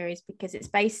Conjuring series, because it's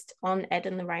based on Ed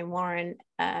and Lorraine Warren,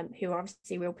 who are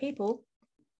obviously real people.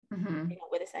 They're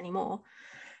not with us anymore.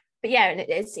 But yeah, and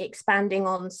it's expanding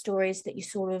on stories that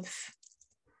you're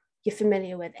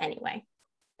familiar with anyway.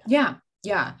 Yeah.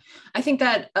 I think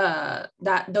that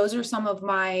those are some of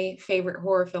my favorite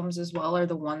horror films as well, are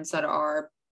the ones that are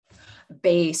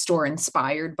based or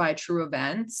inspired by true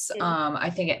events. I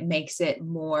think it makes it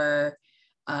more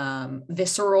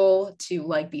visceral to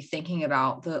like be thinking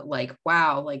about the like,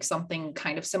 wow, like something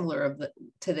kind of similar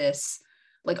to this.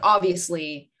 Like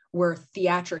obviously we're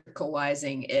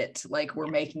theatricalizing it, like we're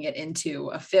making it into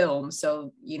a film,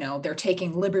 so you know they're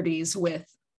taking liberties with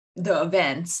the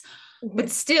events, but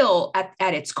still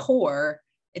at its core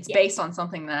it's based on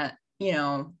something that, you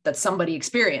know, that somebody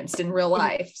experienced in real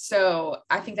life. So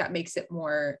I think that makes it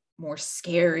more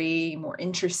scary, more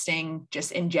interesting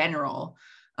just in general.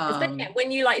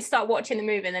 When you like start watching the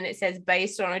movie and then it says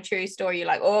based on a true story, you're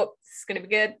like, oh, it's gonna be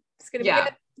good, it's gonna be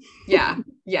good.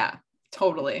 yeah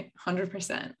totally,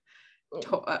 100%.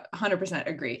 100%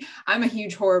 agree. I'm a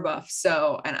huge horror buff,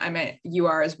 so, and you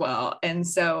are as well, and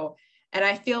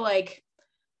I feel like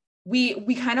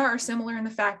we kind of are similar in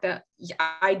the fact that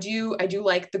I do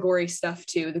like the gory stuff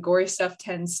too. The gory stuff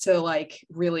tends to like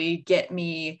really get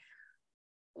me,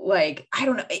 like, I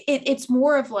don't know, it's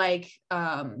more of like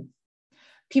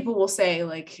people will say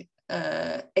like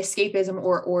escapism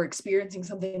or experiencing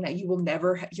something that you're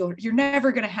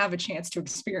never going to have a chance to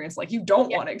experience. Like you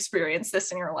don't want to experience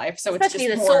this in your life. So especially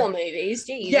it's just the Saw movies.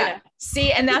 Geez, yeah.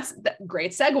 See, and that's the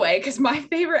great segue, because my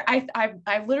favorite,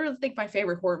 I literally think my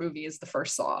favorite horror movie is the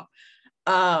first Saw.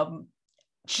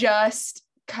 Just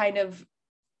kind of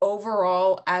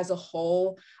overall as a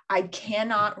whole, I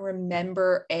cannot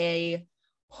remember a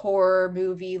horror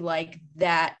movie like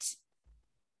that,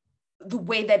 the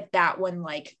way that one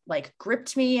like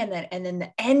gripped me, and then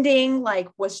the ending like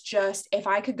was just, if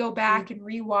I could go back and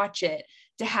rewatch it,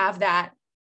 to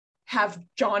have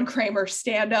John Kramer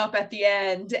stand up at the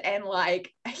end and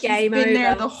like he's been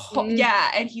there the whole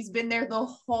and he's been there the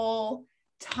whole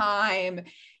time.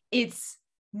 It's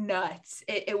nuts.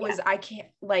 It was, I can't,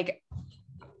 like,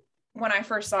 when I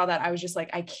first saw that I was just like,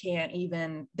 I can't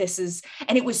even,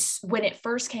 and it was, when it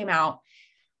first came out,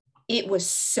 it was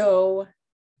so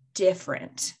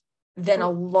different than a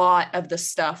lot of the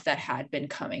stuff that had been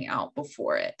coming out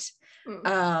before it.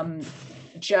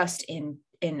 Just in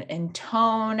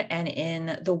tone and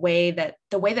in the way that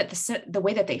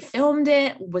they filmed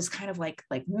it was kind of like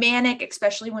manic,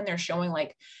 especially when they're showing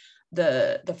like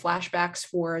the flashbacks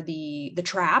for the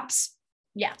traps.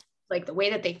 Like the way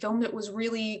that they filmed it was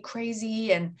really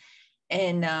crazy, and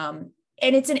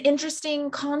it's an interesting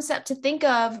concept to think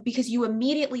of, because you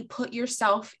immediately put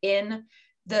yourself in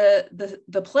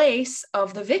the place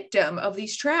of the victim of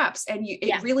these traps, and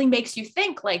it really makes you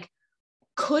think, like,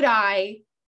 could I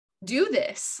do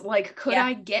this? Like, could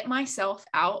I get myself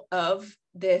out of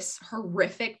this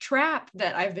horrific trap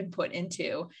that I've been put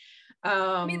into?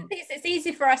 I mean, it's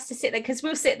easy for us to sit there, because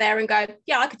we'll sit there and go,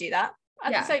 yeah, I could do that,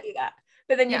 I could so do that,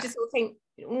 but then you just will think,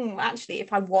 actually,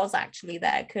 if I was actually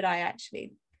there, could I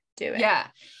actually do it?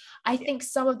 I think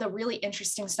some of the really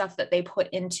interesting stuff that they put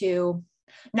into,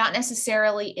 not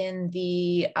necessarily in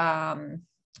the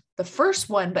first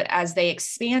one, but as they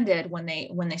expanded when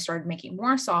they started making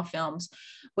more Saw films,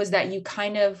 was that you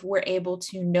kind of were able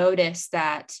to notice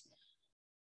that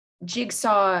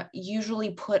Jigsaw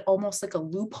usually put almost like a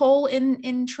loophole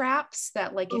in traps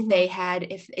that like if they had,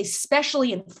 if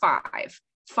especially in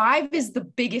five is the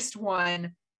biggest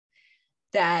one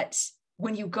that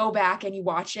when you go back and you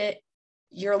watch it,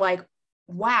 you're like,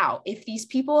 wow, if these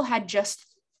people had just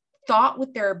thought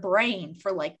with their brain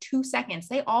for like 2 seconds,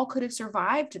 they all could have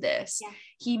survived this. Yeah.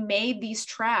 He made these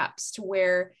traps to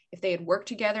where if they had worked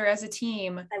together as a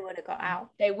team, they would have got out.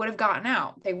 They would have gotten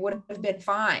out. They would have been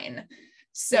fine.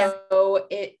 So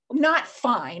it not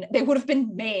fine. They would have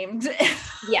been maimed.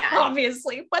 Yeah.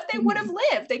 Obviously, but they would have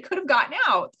lived. They could have gotten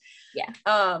out.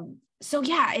 Yeah. So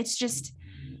yeah, it's just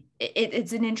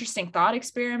it's an interesting thought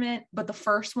experiment, but the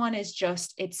first one is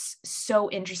just, it's so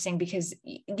interesting because,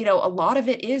 you know, a lot of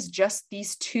it is just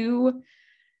these two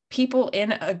people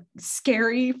in a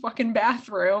scary fucking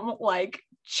bathroom, like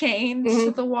chained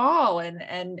to the wall.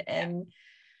 And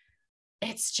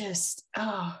it's just,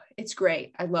 oh, it's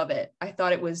great. I love it. I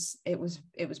thought it was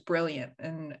brilliant.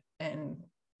 And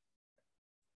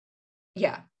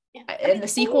yeah. And the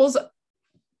sequels,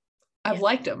 I've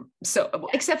liked them. So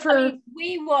except for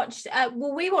we watched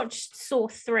Saw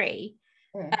 3.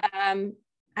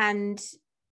 And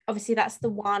obviously that's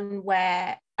the one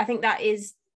where I think that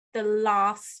is the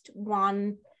last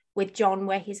one with John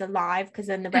where he's alive, because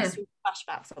then the rest are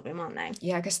flashbacks of him, aren't they?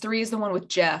 Yeah, because 3 is the one with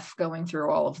Jeff going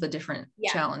through all of the different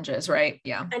challenges, right?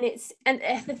 Yeah. And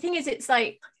the thing is, it's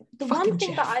like the fucking one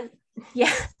thing Jeff. that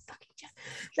fucking Jeff.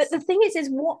 But the thing is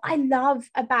what I love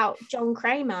about John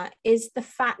Kramer is the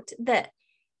fact that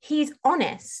he's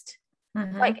honest.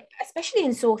 Like, especially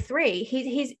in Saw 3,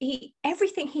 he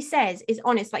everything he says is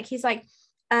honest. Like, he's like,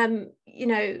 you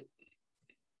know,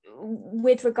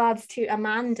 with regards to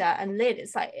Amanda and Lynn,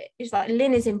 it's like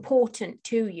Lynn is important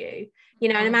to you, you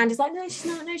know, and Amanda's like, no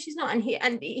she's not, and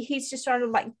he's just trying to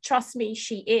like, trust me,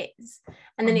 she is.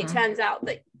 And then it turns out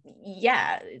that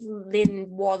Lynn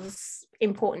was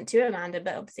important to Amanda,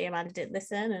 but obviously Amanda didn't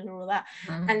listen and all of that.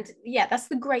 And that's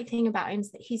the great thing about him,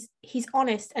 is that he's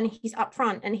honest and he's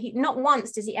upfront, and he not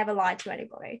once does he ever lie to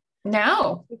anybody.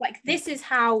 No, like, this is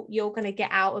how you're going to get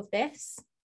out of this,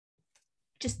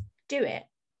 just do it.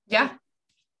 Yeah.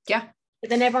 But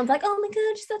then everyone's like, oh my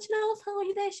god, she's such an asshole,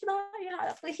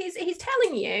 like, he's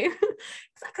telling you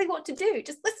exactly what to do,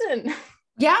 just listen.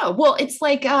 Yeah, well, it's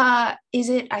like is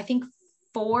it, I think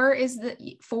 4 is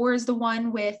the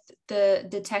one with the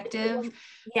detective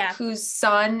whose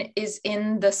son is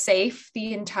in the safe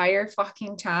the entire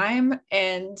fucking time,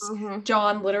 and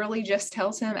John literally just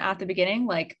tells him at the beginning,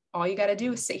 like, all you got to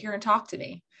do is sit here and talk to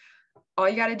me. All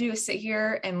you got to do is sit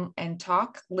here and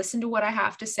talk, listen to what I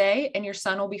have to say, and your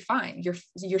son will be fine.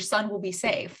 Your son will be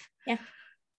safe. Yeah.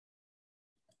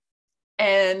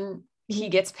 And he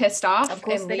gets pissed off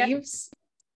and leaves.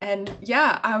 And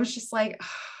yeah, I was just like,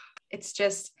 it's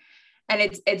just, and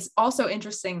it's also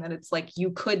interesting that it's like,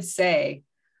 you could say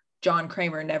John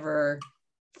Kramer never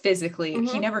physically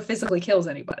kills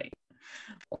anybody.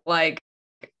 Like,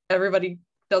 everybody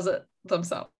does it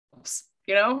themselves,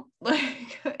 you know?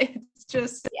 Like, it's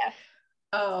just,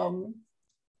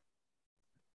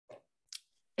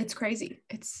 it's crazy.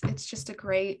 It's just I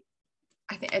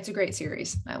think it's a great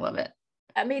series. I love it.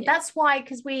 I mean, that's why,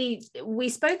 because we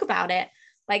spoke about it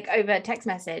like over text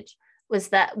message, was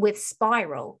that with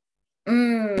Spiral,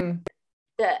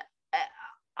 that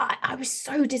I was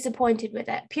so disappointed with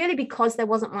it, purely because there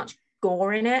wasn't much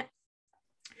gore in it.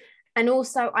 And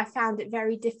also I found it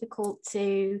very difficult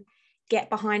to get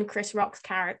behind Chris Rock's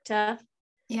character.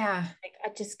 Yeah. Like, I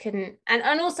just couldn't.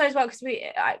 And also as well, because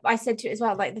I said to it as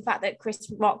well, like, the fact that Chris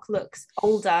Rock looks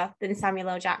older than Samuel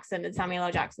L. Jackson, and Samuel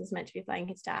L. Jackson's meant to be playing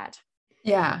his dad.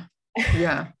 Yeah.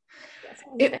 Yeah.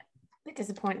 A bit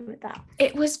disappointed with that.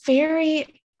 It was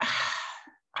very,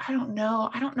 I don't know.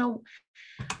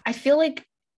 I feel like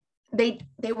they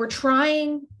were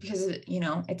trying, because, you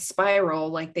know, it's Spiral,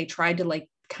 like, they tried to like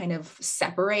kind of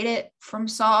separate it from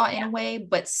Saw in a way,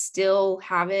 but still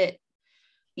have it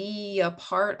be a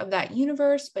part of that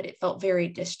universe. But it felt very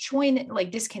disjointed,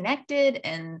 like disconnected,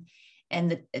 and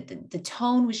the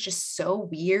tone was just so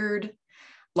weird,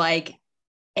 like,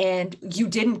 and you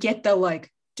didn't get the like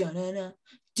da-na-na,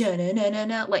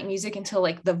 da-na-na-na-na, like music until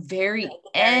like the very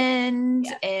end.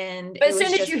 And but as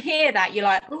soon as you hear that, you're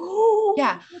like, oh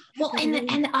yeah. Well,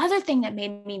 and the other thing that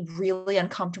made me really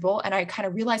uncomfortable, and I kind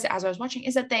of realized it as I was watching,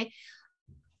 is that they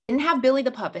didn't have Billy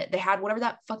the puppet. They had whatever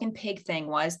that fucking pig thing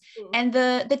was, and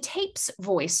the tape's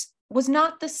voice was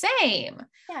not the same.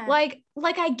 Like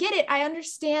I get it, I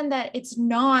understand that it's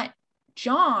not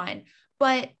John,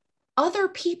 but other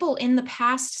people in the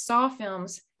past Saw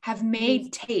films have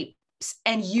made tape tapes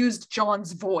and used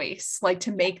John's voice like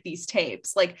to make these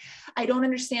tapes. Like, I don't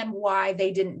understand why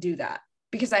they didn't do that,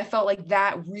 because I felt like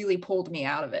that really pulled me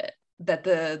out of it, that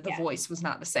the voice was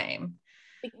not the same.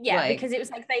 Yeah, like, because it was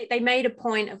like they made a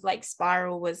point of like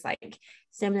Spiral was like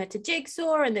similar to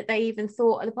Jigsaw, and that they even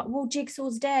thought, well,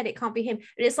 Jigsaw's dead, it can't be him.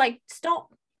 But it's like,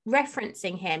 stop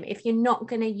referencing him if you're not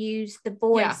going to use the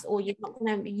voice, or you're not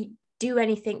going to do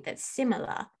anything that's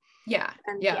similar. It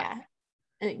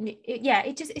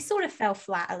sort of fell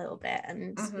flat a little bit,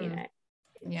 and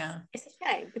you know, it's a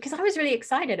shame, because I was really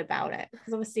excited about it,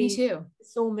 because obviously me too.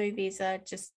 Saw movies are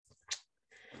just,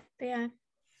 but yeah, it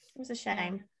was a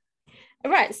shame. All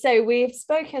right, so we've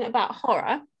spoken about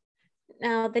horror.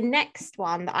 Now, the next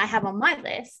one that I have on my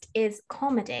list is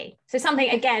comedy. So something,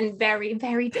 again, very,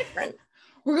 very different.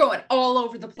 We're going all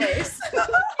over the place.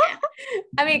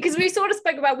 I mean, because we sort of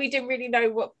spoke about, we didn't really know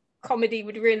what comedy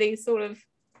would really sort of,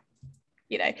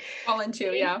 you know, fall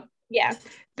into, yeah.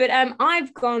 But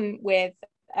I've gone with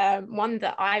one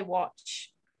that I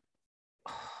watch.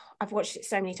 I've watched it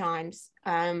so many times,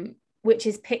 which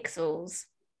is Pixels.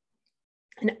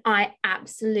 And I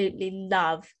absolutely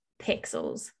love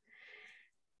Pixels,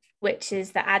 which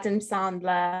is the Adam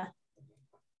Sandler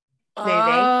movie.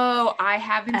 Oh, I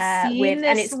haven't seen this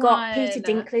and it's got Peter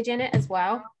Dinklage in it as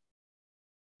well.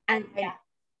 And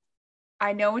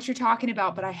I know what you're talking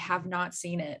about, but I have not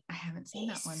seen it. I haven't seen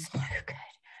that one. So good.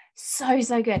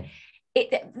 So good.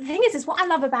 The thing is what I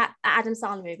love about Adam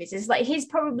Sandler movies is like, he's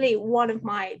probably one of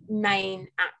my main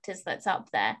actors that's up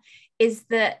there, is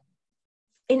that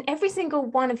in every single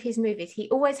one of his movies, he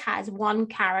always has one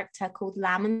character called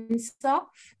Lamonsoff,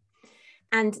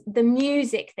 and the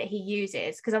music that he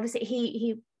uses, because obviously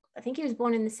he I think he was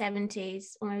born in the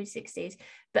 70s or maybe 60s,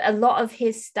 but a lot of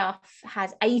his stuff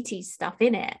has 80s stuff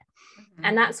in it.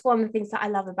 And that's one of the things that I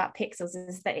love about Pixels,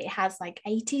 is that it has like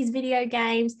 80s video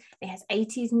games, it has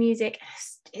 80s music.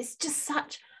 It's just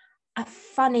such a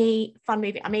fun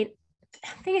movie. I mean,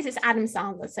 the thing is, it's Adam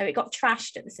Sandler, so it got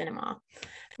trashed at the cinema.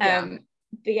 But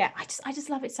yeah, I just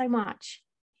love it so much.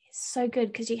 It's so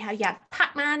good, because you have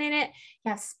Pac-Man in it,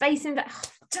 you have Space Invader.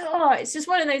 It's just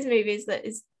one of those movies that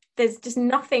there's just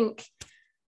nothing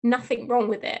wrong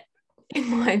with it, in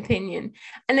my opinion.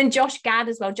 And then Josh Gad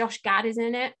as well. Josh Gad is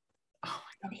in it.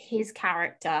 And his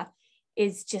character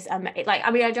is just like, I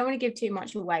mean, I don't want to give too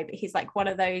much away, but he's like one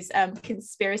of those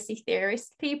conspiracy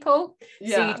theorist people. So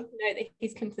you don't know that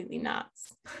he's completely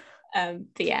nuts. But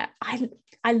yeah, I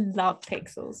love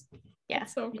Pixels. Yeah,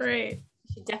 so great.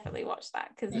 You should definitely watch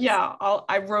that, because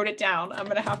I wrote it down. I'm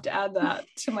gonna have to add that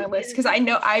to my list, because I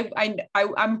know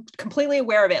I'm completely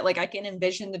aware of it. Like, I can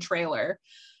envision the trailer.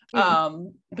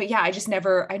 But yeah, I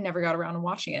never got around to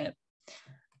watching it.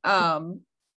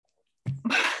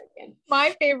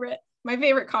 My favorite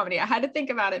comedy, I had to think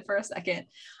about it for a second,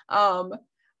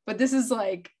 but this is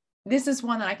one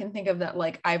that I can think of that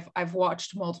like I've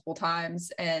watched multiple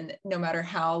times, and no matter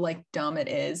how like dumb it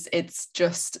is, it's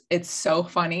so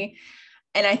funny.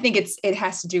 And I think it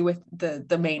has to do with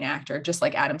the main actor, just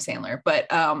like Adam Sandler. But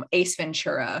Ace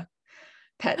Ventura,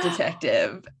 Pet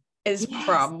Detective is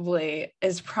probably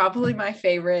my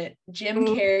favorite. Jim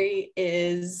Carrey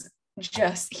is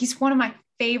he's one of my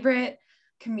favorite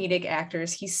comedic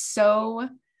actors. He's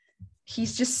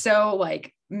just so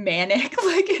like manic,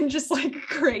 like, and just like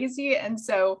crazy. And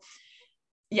so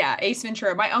yeah, Ace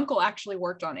Ventura, my uncle actually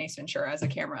worked on Ace Ventura as a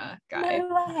camera guy.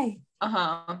 No way.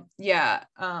 Yeah.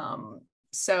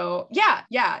 So yeah,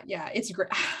 it's great.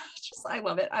 I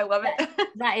love it.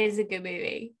 That is a good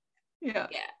movie. Yeah.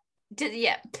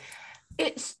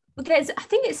 It's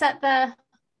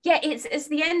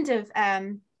the end of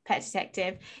Pet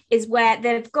Detective, is where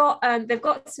they've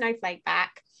got Snowflake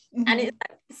back. And it's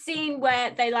like the scene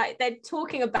where they're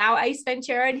talking about Ace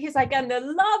Ventura, and he's like, and the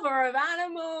lover of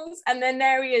animals, and then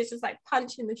there he is just like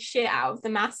punching the shit out of the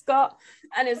mascot,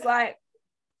 and it's like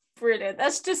brilliant.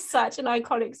 That's just such an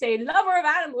iconic scene. Lover of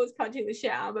animals punching the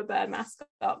shit out of a bird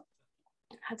mascot.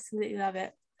 Absolutely love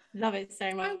it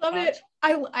so much. I love it.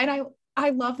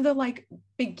 I love the like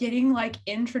beginning like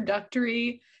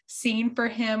introductory scene for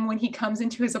him when he comes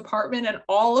into his apartment, and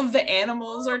all of the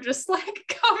animals are just like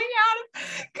coming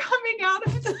out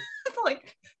of the,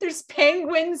 like, there's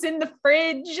penguins in the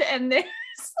fridge, and there's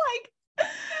like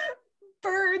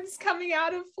birds coming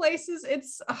out of places.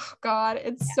 It's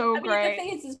it's so great. The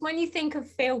thing is when you think of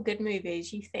feel good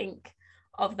movies, you think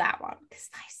of that one, because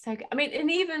that's so good. I mean,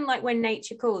 and even like When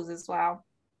Nature Calls as well.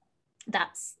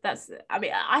 That's I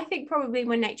mean, I think probably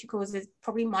When Nature Calls is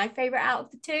probably my favorite out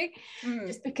of the two,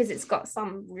 just because it's got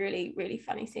some really, really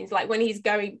funny scenes, like when he's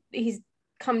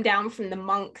come down from the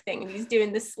monk thing and he's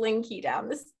doing the slinky down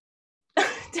this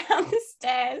down the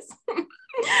stairs. And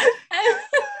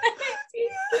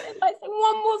like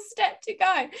one more step to go,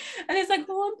 and it's like,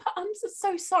 oh, I'm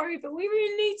so sorry, but we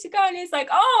really need to go. And he's like,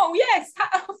 oh yes,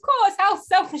 of course, how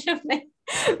selfish of me.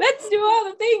 Let's do all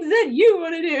the things that you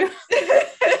want to do. I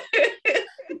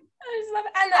just love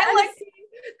it. And I like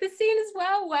the scene as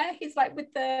well where he's like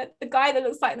with the guy that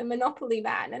looks like the Monopoly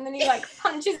man, and then he like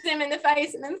punches him in the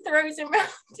face and then throws him around.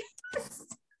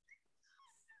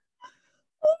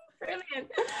 Brilliant.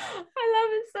 I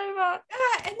love it so much.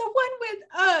 And the one with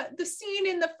the scene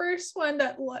in the first one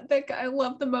that I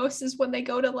love the most is when they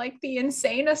go to like the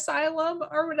insane asylum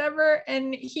or whatever,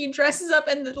 and he dresses up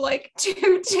in the like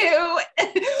tutu,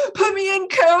 put me in,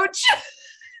 coach.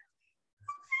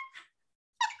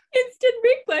 Instant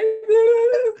replay.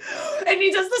 And he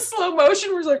does the slow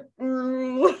motion where he's like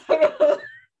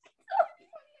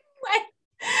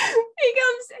he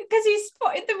comes because he's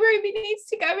spotted the room he needs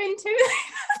to go into.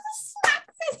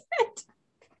 Smacks his head.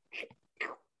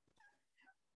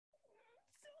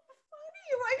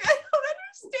 Like, I don't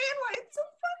understand why it's so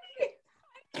funny.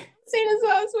 Scene as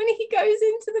well as when he goes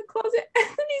into the closet and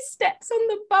then he steps on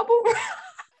the bubble.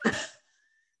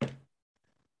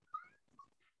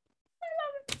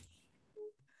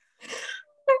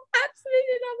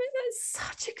 Absolutely love it. That's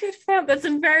such a good film. That's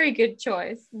a very good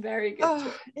choice. Very good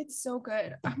choice. It's so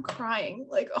good. I'm crying.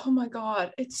 Like, oh my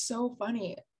God, it's so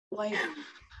funny. Like,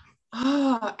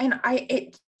 and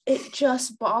it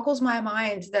just boggles my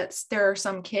mind that there are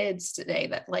some kids today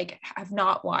that like have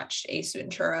not watched Ace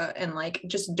Ventura and like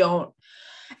just don't.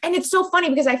 And it's so funny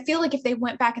because I feel like if they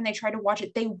went back and they tried to watch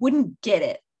it, they wouldn't get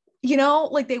it. You know,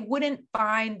 like they wouldn't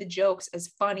find the jokes as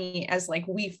funny as like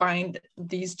we find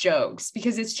these jokes,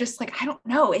 because it's just like, I don't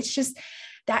know. It's just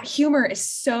that humor is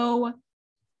so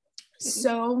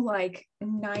like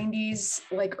 90s,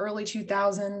 like early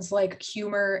 2000s, like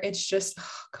humor. It's just,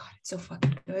 oh God, it's so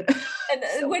fucking good. And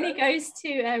so when he goes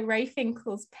to Ray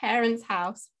Finkel's parents'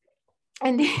 house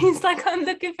and he's like, I'm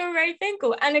looking for Ray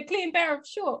Finkel and a clean pair of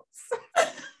shorts.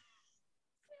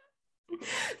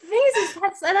 The thing is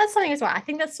that's something as well. I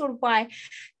think that's sort of why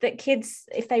that kids,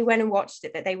 if they went and watched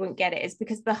it, that they wouldn't get it, is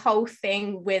because the whole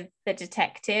thing with the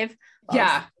detective,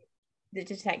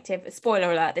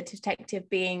 spoiler alert, the detective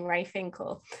being Ray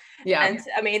Finkel, and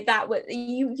I mean that would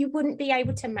you wouldn't be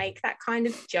able to make that kind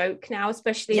of joke now,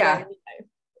 especially when, you know,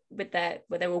 with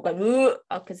where they're all going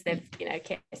because they've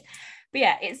kissed. But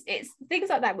yeah, it's things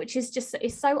like that, which is just,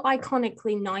 it's so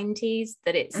iconically 90s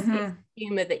that it's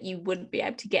humor that you wouldn't be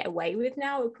able to get away with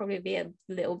now. It would probably be a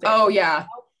little bit. Oh yeah.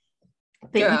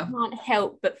 But you can't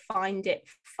help but find it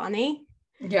funny.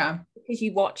 Yeah. Because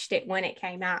you watched it when it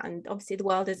came out, and obviously the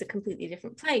world is a completely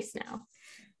different place now.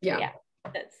 Yeah.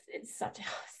 It's such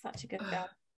a good film.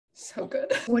 So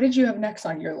good. What did you have next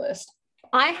on your list?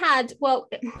 I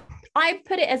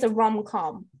put it as a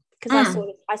rom-com. Because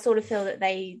I sort of feel that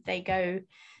they go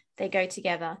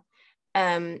together,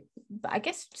 but I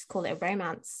guess just call it a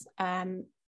romance.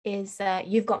 Is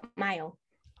You've Got Mail?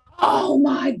 Oh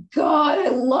my God, I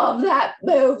love that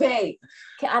movie.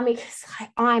 I mean,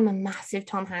 I'm a massive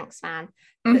Tom Hanks fan.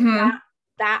 But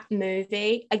that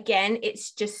movie, again,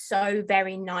 it's just so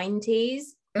very 90s.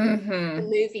 A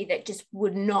movie that just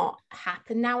would not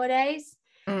happen nowadays.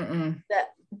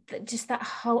 That just that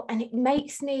whole, and it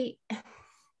makes me.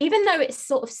 Even though it's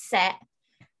sort of set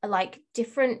like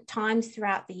different times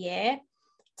throughout the year,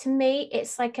 to me,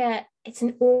 it's like it's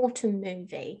an autumn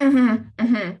movie. You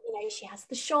know, she has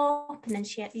the shop, and then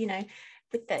she had,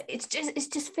 it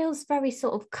just feels very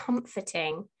sort of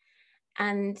comforting.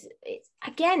 And it's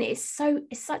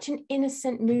such an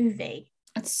innocent movie.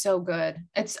 It's so good.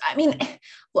 I mean,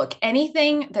 look,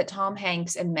 anything that Tom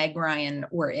Hanks and Meg Ryan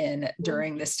were in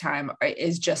during this time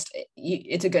is just,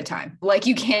 it's a good time. Like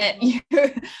you can't,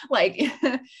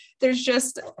 there's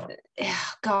just,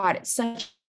 God, it's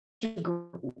such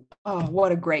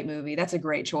what a great movie. That's a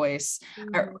great choice.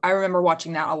 I remember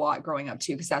watching that a lot growing up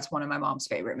too, because that's one of my mom's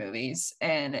favorite movies.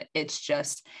 And it's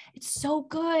so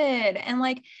good. And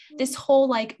like this whole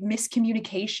like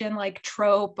miscommunication, like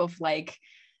trope of like,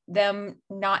 them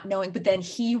not knowing, but then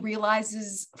he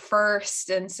realizes first,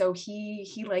 and so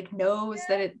he like knows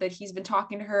that he's been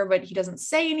talking to her, but he doesn't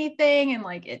say anything, and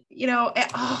like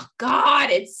oh God,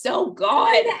 it's so good.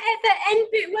 At the end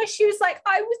bit where she was like,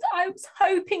 I was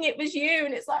hoping it was you,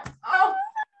 and it's like, oh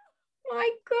my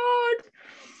God,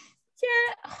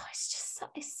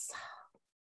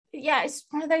 it's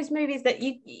one of those movies that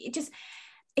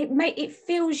it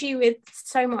fills you with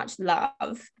so much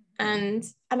love. And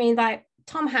I mean, like,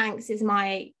 Tom Hanks is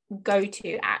my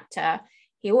go-to actor.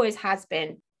 He always has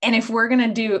been. And if we're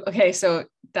gonna do, okay, so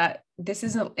that this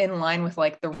is in line with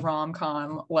like the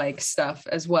rom-com like stuff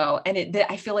as well, and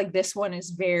I feel like this one is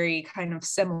very kind of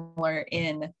similar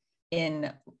in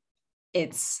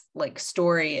its like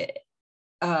story,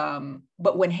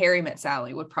 but When Harry Met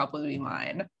Sally would probably be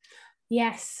mine.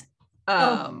 Yes.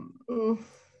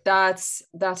 That's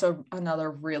another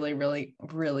really, really,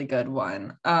 really good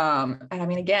one. And I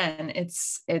mean, again,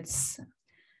 it's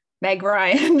Meg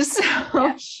Ryan, so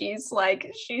yeah. she's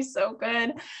so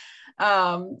good.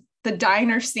 The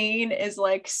diner scene is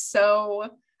like so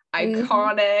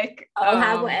iconic. I'll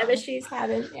have whatever she's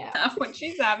having. Yeah. What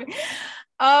she's having.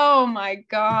 Oh my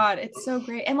God, it's so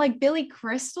great. And like Billy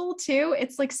Crystal too.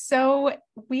 It's like so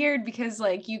weird because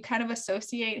like you kind of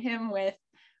associate him with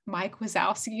Mike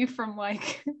Wazowski from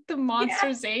like the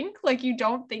Monsters Inc. Like you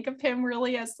don't think of him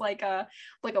really as like a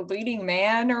leading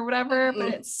man or whatever,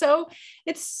 but it's so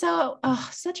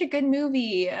such a good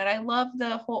movie. And I love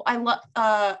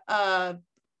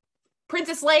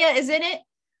Princess Leia is in it.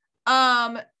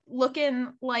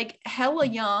 Looking like hella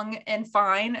young and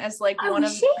fine as like one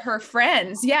of her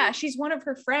friends. Yeah, she's one of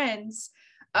her friends.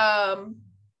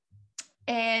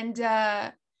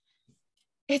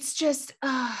 It's just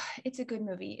it's a good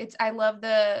movie. I love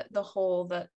the whole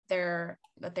that they're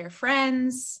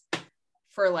friends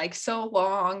for like so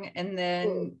long, and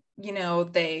then you know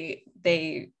they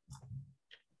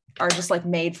are just like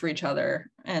made for each other,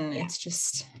 and it's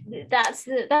just that's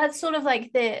sort of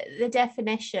like the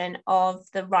definition of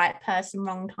the right person,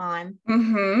 wrong time.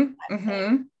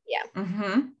 Yeah.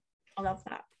 I love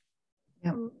that.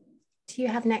 Yep. Do you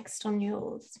have next on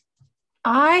yours?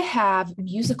 I have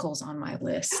musicals on my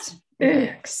list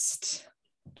next.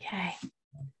 Okay.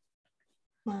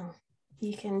 Well,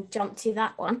 you can jump to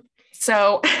that one.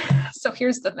 So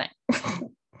here's the thing.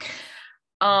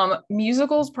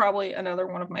 Musicals probably another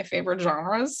one of my favorite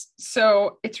genres.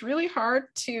 So it's really hard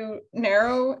to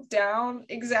narrow down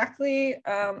exactly.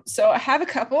 So I have a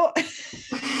couple.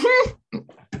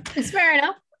 It's fair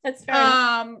enough. That's fair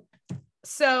enough.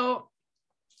 So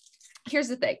here's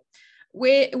the thing.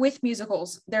 With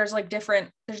musicals, there's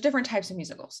different types of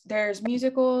musicals. There's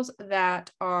musicals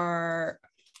that are,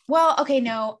 well, okay,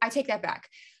 no, I take that back,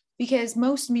 because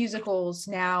most musicals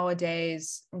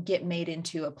nowadays get made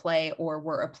into a play or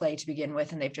were a play to begin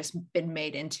with, and they've just been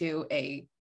made into a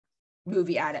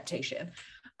movie adaptation.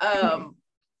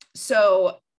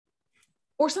 So,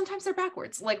 or sometimes they're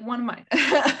backwards, like one of mine.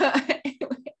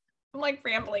 I'm like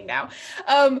rambling now.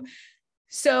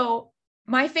 So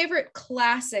my favorite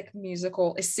classic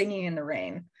musical is Singing in the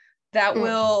Rain. That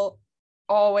will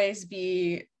always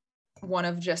be one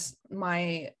of just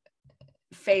my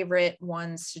favorite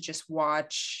ones to just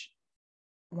watch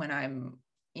when I'm,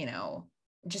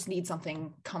 just need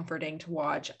something comforting to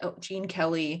watch. Oh, Gene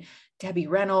Kelly, Debbie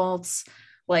Reynolds,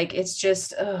 like it's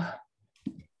just.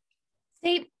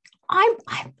 See,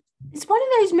 it's one of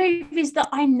those movies that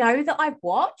I know that I've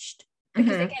watched.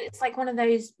 Because again, it's like one of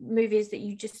those movies that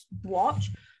you just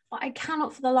watch, but I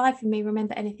cannot for the life of me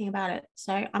remember anything about it.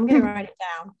 So I'm going to write it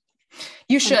down.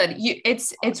 You should.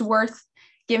 It's worth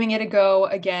giving it a go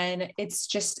again. It's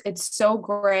so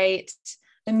great.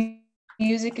 The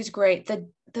music is great.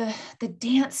 The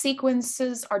dance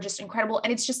sequences are just incredible,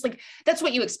 and it's just like that's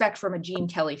what you expect from a Gene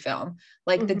Kelly film.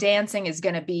 Like the dancing is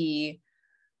going to be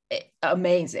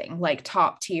amazing, like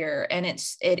top tier, and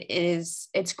it's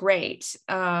great,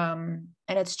 and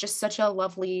it's just such a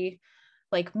lovely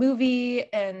like movie,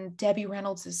 and Debbie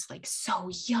Reynolds is like so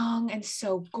young and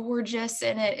so gorgeous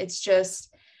in it. It's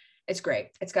great.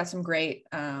 It's got some great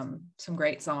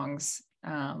songs.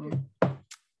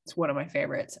 It's one of my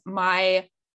favorites. My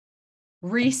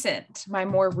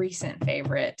more recent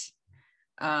favorite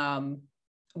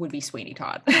would be Sweeney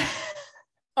Todd.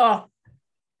 Oh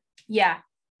yeah.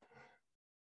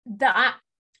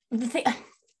 The thing,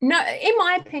 no, in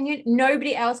my opinion,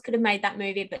 nobody else could have made that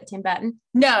movie but Tim Burton.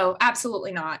 No,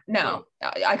 absolutely not. No,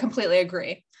 I completely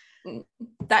agree.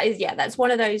 That's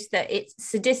one of those that it's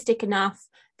sadistic enough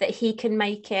that he can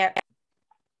make it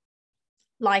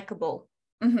likable.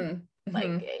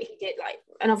 Like he did, like,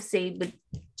 and obviously with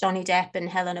Johnny Depp and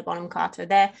Helena Bonham Carter,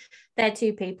 they're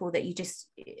two people that you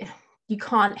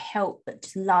can't help but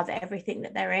just love everything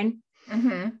that they're in.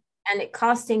 And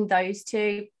casting those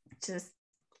two, just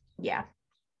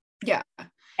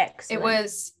excellent. It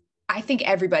was, I think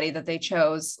everybody that they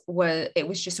chose was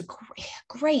just a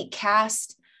great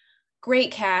cast.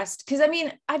 Because I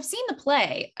mean, I've seen the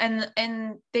play, and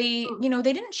they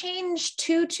they didn't change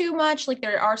too much. Like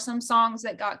there are some songs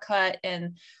that got cut,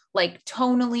 and like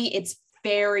tonally it's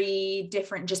very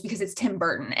different just because it's Tim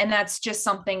Burton, and that's just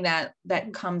something that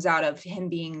comes out of him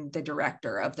being the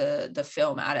director of the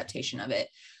film adaptation of it.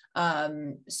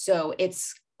 So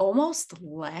it's almost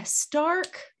less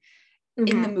dark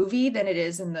in the movie than it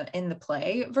is in the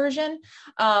play version.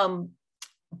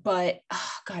 But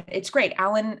oh God, it's great.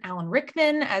 Alan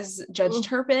Rickman as Judge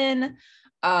Turpin.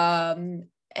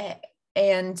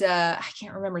 And I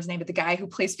can't remember his name, but the guy who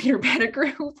plays Peter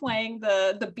Pettigrew playing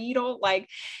the beetle, like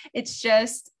it's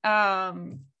just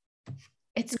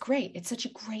it's great. It's such a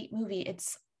great movie.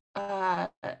 It's I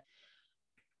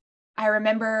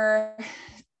remember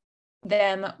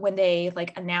them when they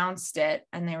like announced it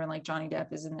and they were like, Johnny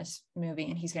Depp is in this movie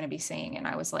and he's going to be singing, and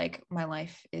I was like, my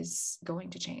life is going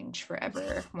to change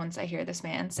forever once I hear this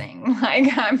man sing.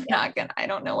 Like I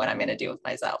don't know what I'm going to do with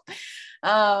myself.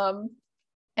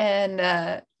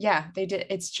 Yeah, they did.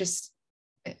 It's just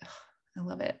I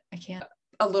love it. I can't.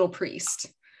 A Little Priest,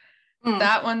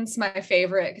 that one's my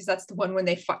favorite because that's the one when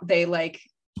they like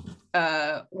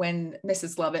when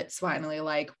Mrs. Lovett's finally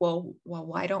like, well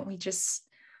why don't we just,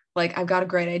 like, I've got a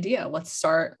great idea. Let's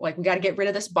start, like, we got to get rid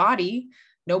of this body.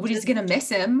 Nobody's going to miss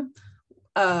him.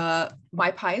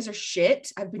 My pies are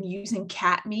shit. I've been using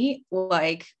cat meat.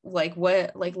 Like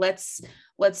what, like, let's,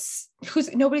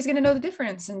 nobody's going to know the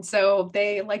difference. And so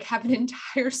they like have an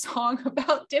entire song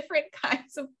about different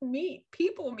kinds of meat,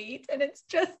 people meat. And it's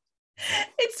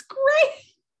great.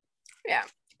 Yeah.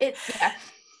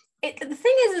 The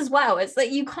thing is as well, is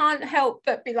that you can't help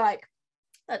but be like,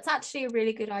 that's actually a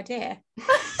really good idea.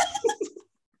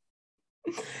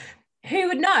 Who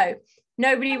would know?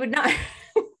 Nobody would know.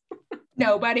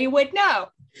 Nobody would know.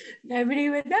 Nobody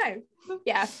would know.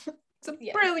 Yeah. It's a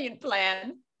brilliant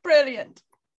plan. Brilliant.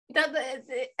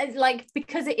 It's like,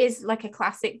 because it is like a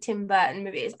classic Tim Burton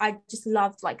movie, I just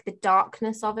loved like the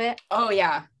darkness of it. Oh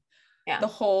yeah. Yeah. The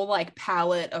whole like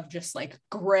palette of just like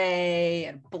gray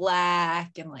and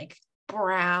black and like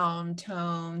brown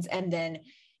tones, and then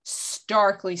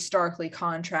starkly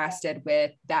contrasted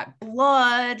with that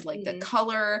blood, like the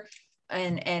color,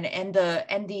 and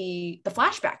the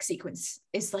flashback sequence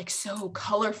is like so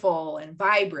colorful and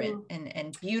vibrant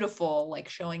and beautiful, like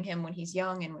showing him when he's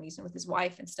young and when he's with his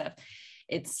wife and stuff.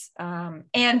 It's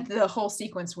and the whole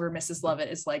sequence where Mrs.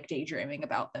 Lovett is like daydreaming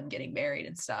about them getting married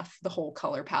and stuff, the whole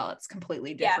color palette's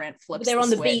completely different. Flips they're on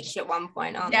the switch. beach at one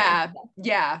point, aren't they?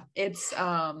 Yeah, it's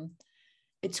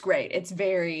great. It's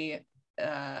very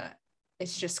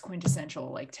it's just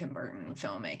quintessential like Tim Burton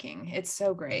filmmaking. It's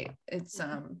so great. It's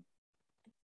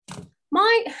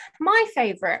my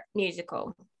favorite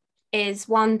musical is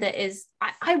one that is,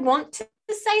 I want to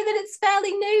say that it's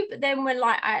fairly new, but then when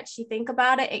like I actually think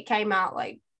about it, it came out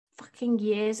like fucking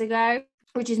years ago,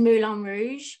 which is Moulin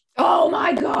Rouge. Oh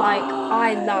my God. Like,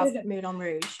 I love Moulin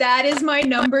Rouge. That is my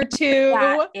number 2.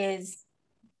 That is.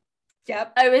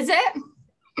 Yep. Oh, is it?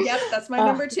 Yep, that's my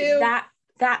number 2.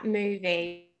 That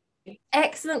movie.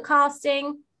 Excellent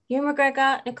casting. Ewan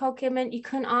McGregor, Nicole Kidman. You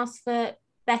couldn't ask for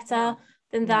better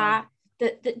than that.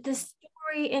 The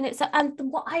story in it. So, and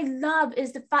what I love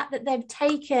is the fact that they've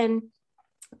taken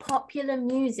popular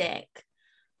music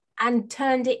and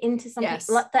turned it into something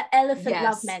like the Elephant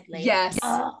Love Medley. Yes.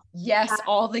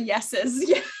 All the yeses.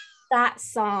 Yeah. That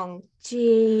song,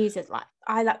 Jesus, like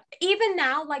I love, even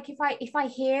now, like if I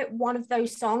hear one of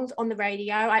those songs on the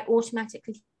radio, I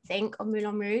automatically think of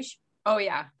Moulin Rouge. Oh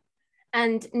yeah.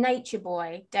 And Nature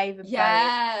Boy, David Bowie.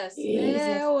 Yes,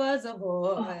 there was a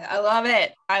boy. I love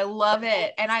it.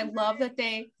 And I love that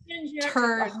they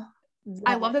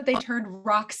turned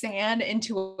Roxanne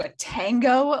into a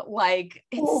tango. Like,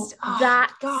 it's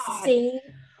that scene.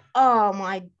 Oh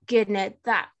my goodness.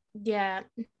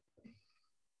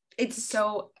 It's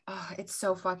so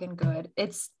fucking good.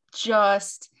 It's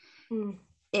just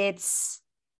it's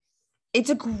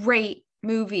a great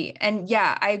movie. And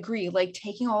yeah, I agree, like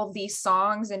taking all of these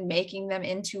songs and making them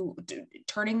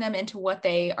turning them into what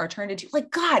they are turned into.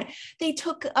 Like, God, they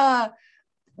took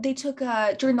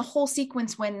during the whole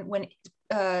sequence when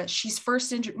she's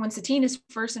first when Satine is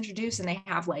first introduced, and they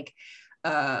have like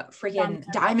freaking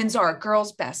diamonds are a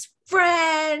girl's best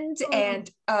friend, and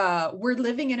we're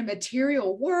living in a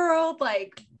material world,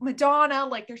 like Madonna,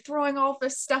 like they're throwing all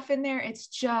this stuff in there. It's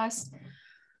just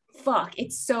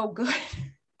it's so good.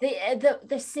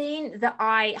 The scene that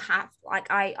I have,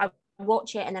 like I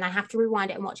watch it and then I have to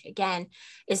rewind it and watch it again,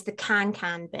 is the can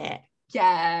bit.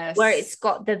 Yes. Where it's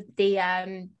got the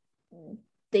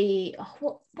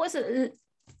what was it,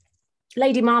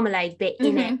 Lady Marmalade bit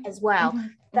in it as well.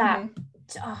 That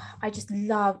I just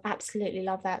absolutely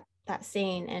love that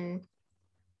scene. And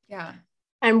yeah.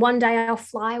 And One Day I'll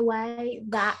Fly Away,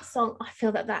 that song, I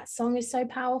feel that song is so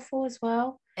powerful as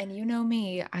well. And you know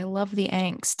me, I love the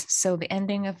angst. So the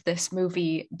ending of this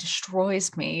movie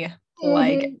destroys me.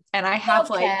 Like, and I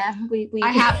have like, I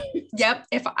have, yep.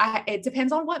 It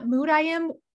depends on what mood I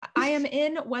am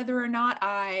in, whether or not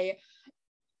I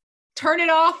turn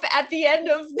it off at the end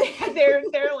of their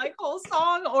like whole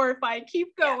song, or if I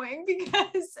keep going,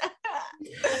 because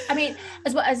I mean,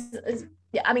 as well as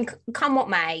I mean, come what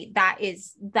may, that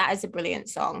is a brilliant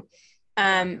song.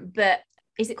 But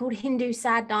is it called Hindu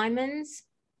Sad Diamonds?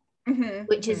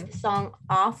 Which is the song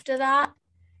after that,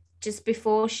 just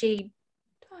before she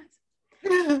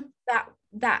dies.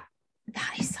 that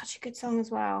is such a good song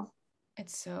as well.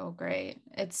 It's so great.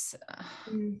 It's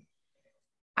and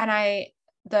Like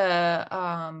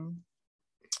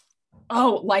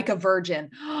a Virgin.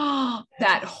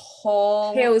 That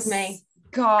whole kills me.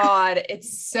 God,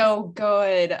 it's so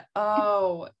good.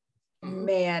 Oh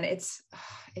man, it's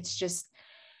just,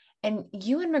 and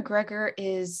Ewan McGregor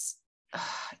is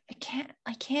I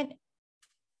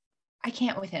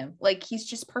can't with him. Like, he's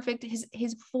just perfect.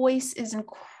 His voice is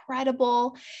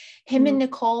incredible. Him and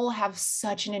Nicole have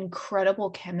such an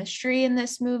incredible chemistry in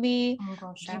this movie. Oh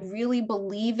gosh, you really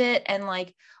believe it. And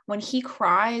like when he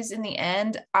cries in the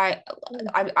end, I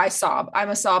sob.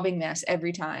 I'm a sobbing mess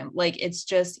every time. Like, it's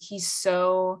just, he's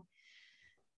so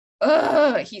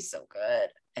good.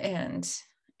 And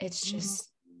it's just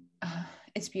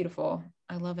it's beautiful.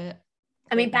 I love it.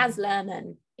 I mean, Baz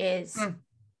Luhrmann is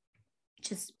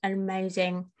just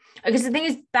amazing, because the thing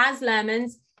is, Baz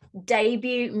Luhrmann's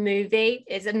debut movie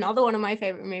is another one of my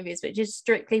favorite movies, which is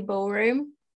Strictly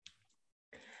Ballroom.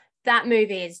 That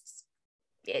movie is,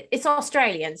 it's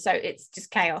Australian, so it's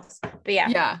just chaos, but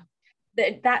yeah,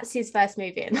 that's his first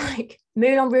movie. And like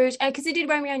Moulin Rouge, because he did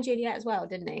Romeo and Juliet as well,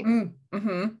 didn't he?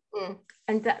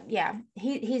 And that,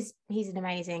 he's an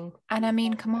amazing. And I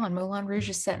mean, come on, Moulin Rouge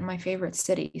is set in my favorite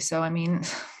city, so I mean,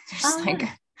 there's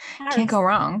can't go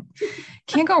wrong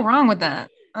with that.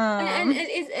 And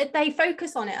they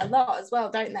focus on it a lot as well,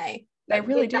 don't they? They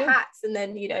really do. The hats, and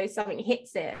then something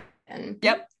hits it, and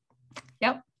yep.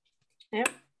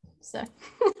 So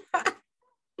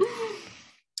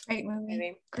great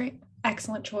movie. Great,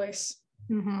 excellent choice.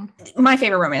 My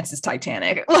favorite romance is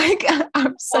Titanic. Like,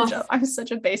 I'm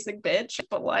such a basic bitch,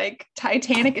 but like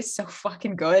Titanic is so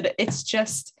fucking good. It's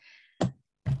just, I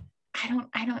don't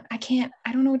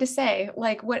know what to say.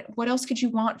 Like, what else could you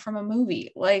want from a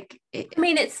movie? Like, I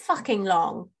mean, it's fucking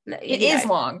long. It is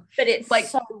long, but it's like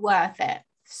so worth it.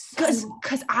 Because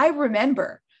I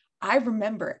remember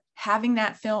having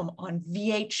that film on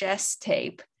VHS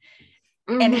tape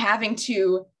and having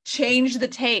to change the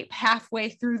tape halfway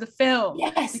through the film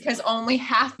because only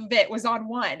half of it was on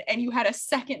one, and you had a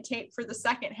second tape for the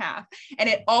second half, and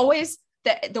it always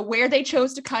the where they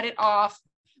chose to cut it off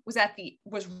was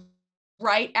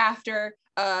right after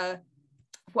the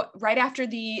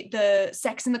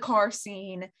sex in the car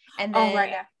scene, and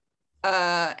then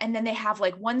and then they have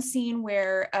like one scene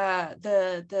where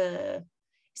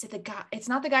is it the guy? It's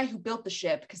not the guy who built the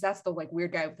ship, because that's the like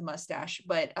weird guy with the mustache,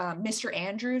 but Mr.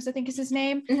 Andrews, I think is his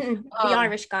name. The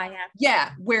Irish guy,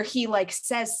 where he like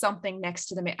says something next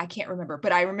to the I can't remember,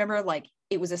 but I remember like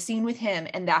it was a scene with him,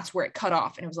 and that's where it cut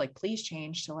off, and it was like, please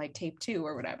change to like tape 2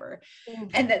 or whatever.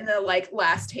 And then the like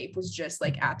last tape was just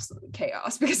like absolute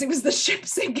chaos because it was the ship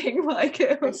sinking. Like,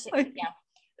 it was like,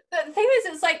 But the thing is,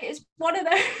 it's like, it's one of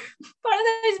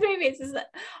those movies is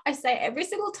that I say every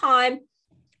single time,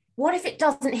 what if it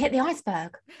doesn't hit the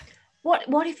iceberg? What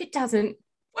if it doesn't?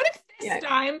 What if this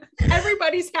time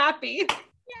everybody's happy?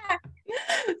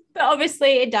 But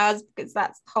obviously it does, because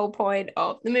that's the whole point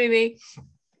of the movie.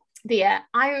 But yeah,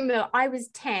 I remember I was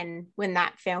 10 when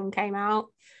that film came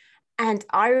out, and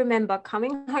I remember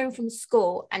coming home from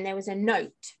school, and there was a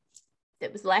note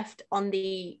that was left on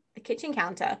the kitchen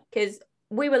counter, because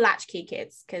we were latchkey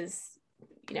kids, because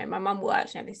my mum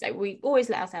worked and everything, so we always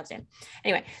let ourselves in.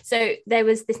 Anyway, so there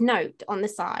was this note on the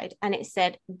side, and it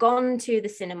said, "Gone to the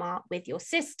cinema with your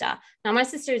sister." Now, my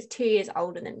sister is 2 years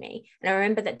older than me, and I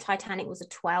remember that Titanic was a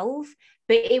 12,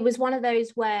 but it was one of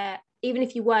those where even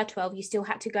if you were 12, you still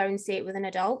had to go and see it with an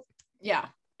adult. Yeah.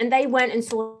 And they went and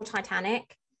saw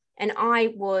Titanic, and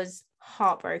I was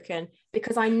heartbroken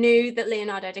because I knew that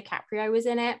Leonardo DiCaprio was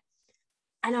in it,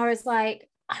 and I was like,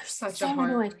 I was such so a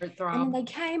annoyed. throb. And they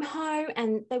came home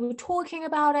and they were talking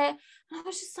about it, and I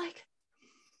was just like,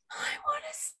 I want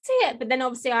to see it. But then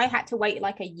obviously I had to wait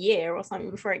like a year or something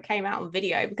before it came out on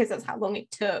video, because that's how long it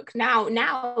took. Now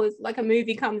it's like a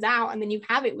movie comes out and then you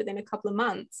have it within a couple of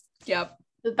months. Yep.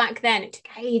 But back then it took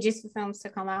ages for films to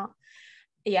come out.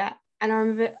 Yeah. And I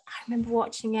remember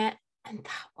watching it, and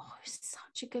that was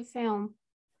such a good film.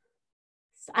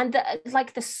 And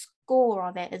the score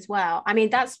of it as well. I mean,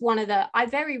 that's one of the, I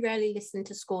very rarely listen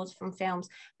to scores from films,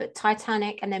 but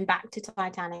Titanic and then back to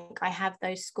Titanic, I have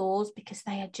those scores because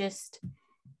they are just,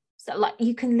 so like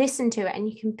you can listen to it and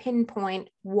you can pinpoint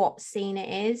what scene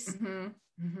it is. Mm-hmm.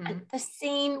 Mm-hmm. And the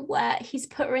scene where he's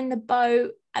put her in the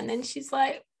boat and then she's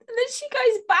like, and then she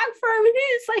goes back for him and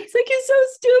it's like you're so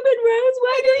stupid, Rose.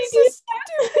 Why did you do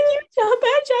that? You jump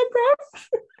out,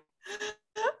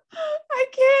 I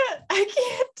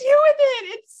can't deal with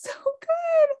it. It's so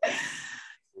good.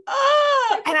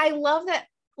 And I love that.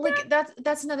 Like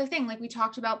that's another thing. Like we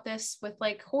talked about this with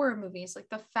like horror movies, like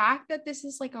the fact that this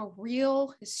is like a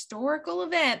real historical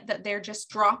event that they're just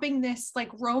dropping this like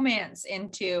romance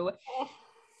into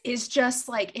is just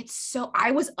like, it's so, I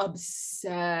was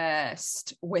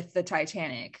obsessed with the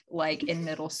Titanic, like in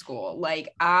middle school. Like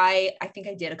I think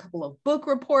I did a couple of book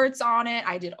reports on it.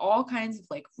 I did all kinds of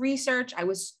like research. I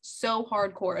was so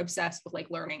hardcore obsessed with like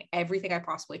learning everything I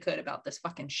possibly could about this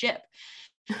fucking ship.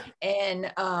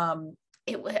 And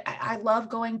I love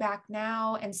going back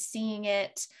now and seeing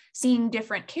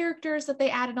different characters that they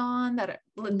added on that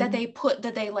they put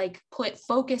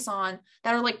focus on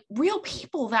that are like real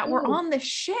people that were on the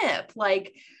ship,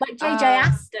 like JJ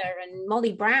Astor and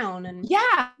Molly Brown and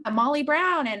Molly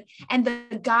Brown and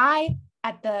the guy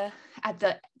at the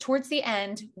towards the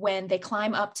end when they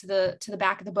climb up to the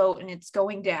back of the boat and it's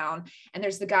going down and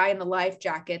there's the guy in the life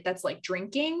jacket that's like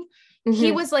drinking. Mm-hmm.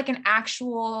 He was like an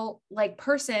actual like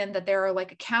person that there are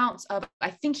like accounts of.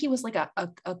 I think he was like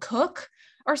a cook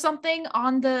or something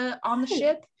on the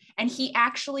ship. And he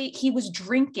was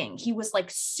drinking. He was like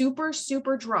super,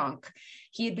 super drunk.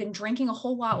 He had been drinking a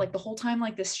whole lot, like the whole time,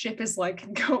 like this ship is like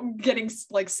getting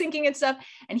like sinking and stuff.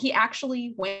 And he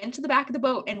actually went to the back of the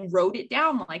boat and wrote it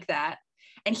down like that.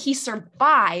 And he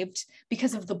survived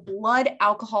because of the blood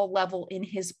alcohol level in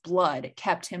his blood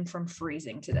kept him from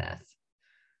freezing to death.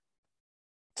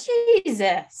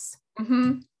 Jesus.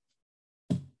 Mm-hmm.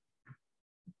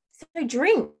 So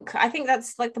drink. I think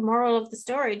that's like the moral of the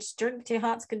story. Just drink to your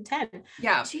heart's content.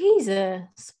 Yeah.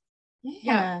 Jesus.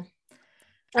 Yeah.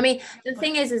 I mean, the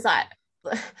thing is like,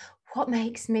 what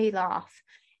makes me laugh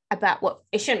about what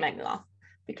it shouldn't make me laugh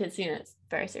because, you know, it's a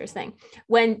very serious thing.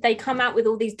 When they come out with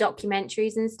all these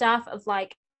documentaries and stuff of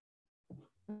like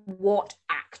what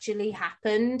actually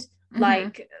happened,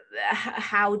 like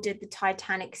how did the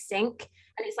Titanic sink?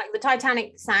 And it's like the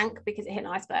Titanic sank because it hit an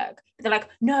iceberg. But they're like,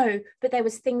 no, but there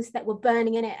was things that were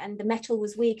burning in it and the metal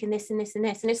was weak and this and this and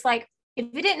this. And it's like, if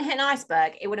it didn't hit an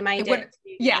iceberg, it would have made it.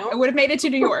 It would have made it to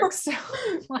New York. So.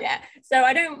 Yeah. So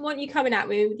I don't want you coming at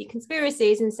me with your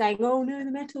conspiracies and saying, oh no,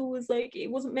 the metal was like, it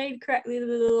wasn't made correctly. Blah,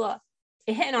 blah, blah.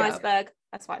 It hit an iceberg.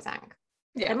 That's why it sank.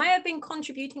 Yeah. There may have been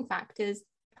contributing factors,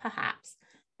 perhaps,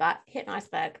 but hit an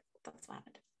iceberg. That's what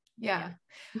happened. Yeah.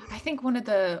 I think one of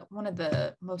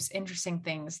the most interesting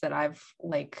things that I've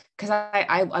like, because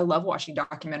I love watching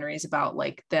documentaries about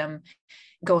like them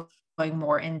going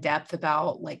more in depth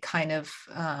about like kind of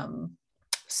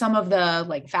some of the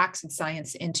like facts and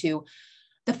science into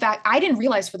the fact I didn't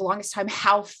realize for the longest time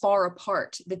how far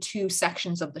apart the two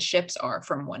sections of the ships are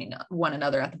from one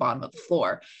another at the bottom of the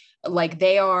floor. Like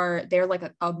they're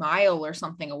like a mile or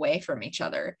something away from each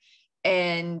other.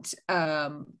 And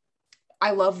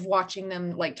I love watching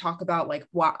them like talk about like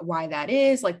why that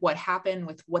is, like what happened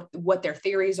with what their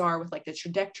theories are with like the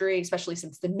trajectory, especially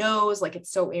since the nose, like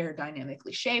it's so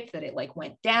aerodynamically shaped that it like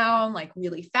went down like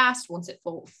really fast once it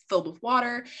filled with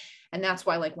water. And that's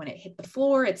why like when it hit the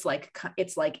floor, it's like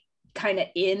kind of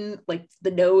in like the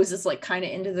nose is like kind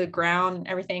of into the ground and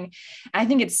everything. And I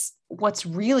think it's what's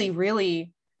really,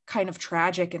 really kind of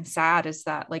tragic and sad is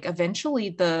that like eventually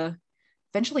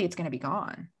it's going to be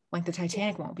gone. Like the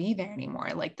Titanic won't be there anymore.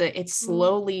 Like it's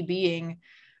slowly being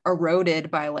eroded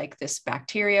by like this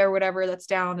bacteria or whatever that's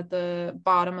down at the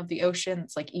bottom of the ocean.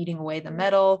 It's like eating away the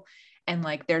metal. And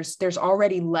like there's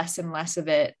already less and less of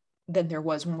it than there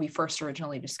was when we first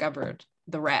originally discovered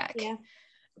the wreck.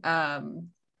 Yeah.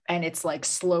 And it's like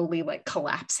slowly like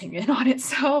collapsing in on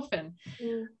itself. And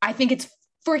I think it's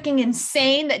freaking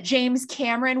insane that James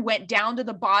Cameron went down to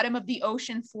the bottom of the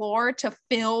ocean floor to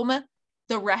film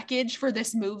the wreckage for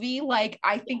this movie. Like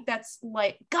I think that's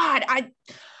like, God, I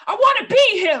want to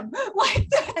be him like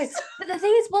this. But the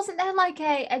thing is, wasn't there like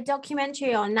a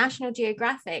documentary on National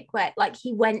Geographic where like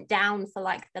he went down for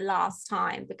like the last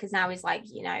time because now he's like,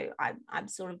 you know, I'm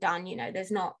sort of done, you know,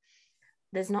 there's not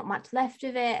much left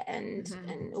of it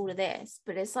and all of this.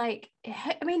 But it's like,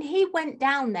 I mean, he went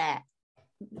down there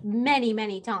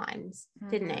many times,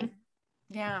 didn't he?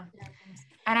 Yeah.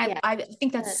 And I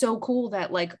think that's so cool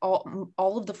that like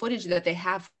all of the footage that they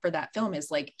have for that film is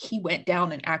like he went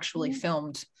down and actually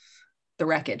filmed the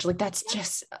wreckage. Like that's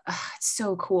just it's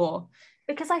so cool.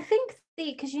 Because I think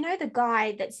because you know the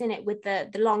guy that's in it with the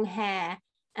long hair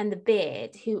and the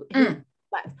beard who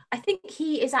like, I think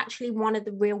he is actually one of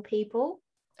the real people.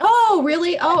 Oh,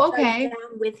 really? Oh, okay.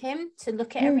 Down with him to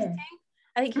look at everything.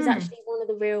 I think he's actually one of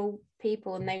the real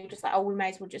people, and they were just like, oh, we may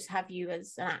as well just have you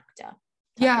as an actor.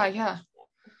 Yeah.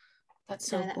 That's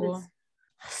so cool.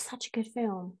 Such a good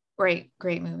film. Great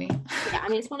movie. Yeah, I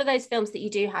mean, it's one of those films that you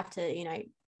do have to, you know,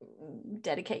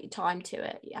 dedicate your time to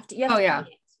it. You have to you're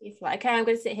like, okay, I'm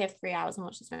going to sit here for 3 hours and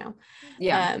watch this film.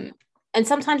 Yeah. And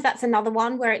sometimes that's another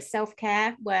one where it's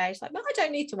self-care, where it's like, well, I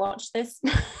don't need to watch this.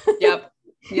 Yep.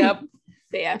 So,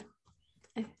 yeah.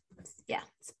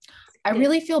 I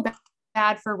really feel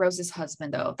bad for Rose's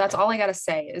husband, though. That's all I gotta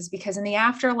say, is because in the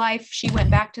afterlife, she went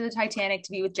back to the Titanic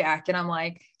to be with Jack, and I'm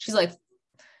like, she's like,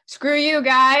 screw you,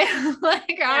 guy.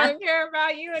 Like, I don't care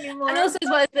about you anymore. And also as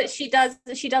well that she does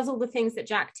all the things that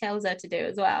Jack tells her to do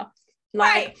as well.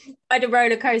 Like ride a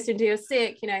roller coaster until you're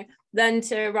sick, you know, then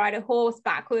to ride a horse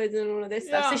backwards and all of this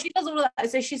stuff. So she does all of that.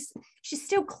 So she's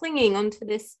still clinging onto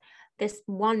this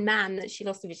one man that she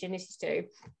lost the virginity to.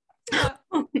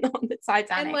 On the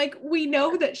Titanic. And like we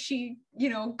know that she, you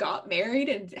know, got married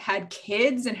and had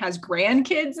kids and has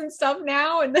grandkids and stuff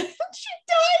now, and then she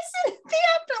dies in the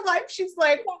afterlife. She's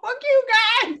like, fuck you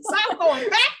guys, I'm going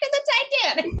back to the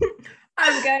Titanic.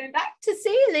 I'm going back to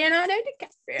see Leonardo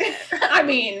DiCaprio. I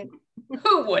mean,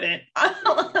 who wouldn't?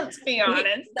 Let's be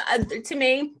honest. To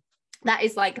me, that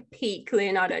is like peak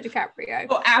Leonardo DiCaprio.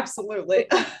 Oh, absolutely.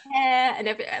 Yeah,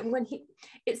 and when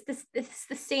it's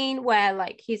the scene where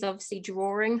like he's obviously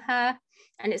drawing her,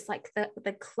 and it's like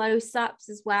the close-ups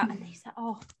as well, and he's like,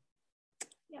 oh,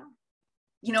 yeah.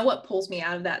 You know what pulls me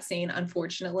out of that scene,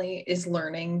 unfortunately, is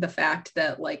learning the fact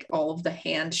that like all of the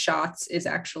hand shots is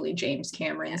actually James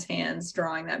Cameron's hands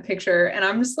drawing that picture, and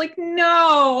I'm just like,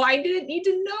 no, I didn't need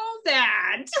to know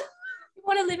that.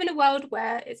 Want to live in a world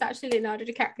where it's actually Leonardo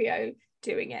DiCaprio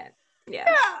doing it.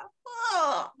 Yeah.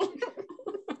 Oh.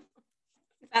 The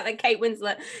fact that Kate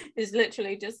Winslet is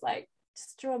literally just like,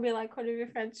 just draw me like one of your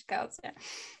French girls. Yeah.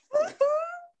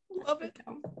 Love it.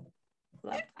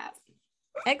 Love that.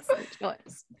 Excellent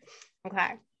choice.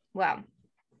 Okay. Well,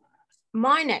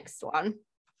 my next one,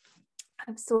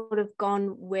 I've sort of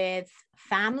gone with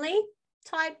family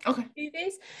type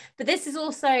movies, but this is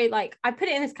also like, I put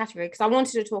it in this category because I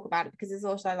wanted to talk about it because it's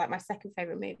also like my second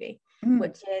favorite movie,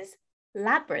 which is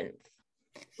Labyrinth.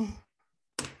 I love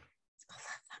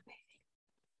that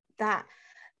movie.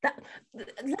 That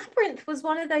Labyrinth was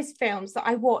one of those films that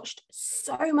I watched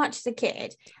so much as a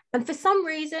kid, and for some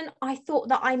reason I thought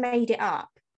that I made it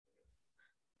up.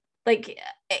 Like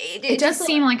it does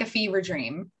seem like a fever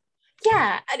dream.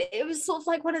 Yeah, and it was sort of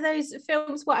like one of those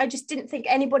films where I just didn't think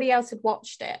anybody else had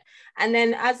watched it. And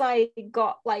then as I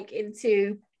got like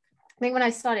into, I think when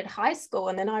I started high school,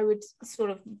 and then I would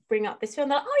sort of bring up this film,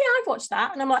 they're like, oh yeah, I've watched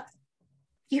that. And I'm like,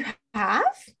 you have?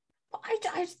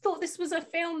 I thought this was a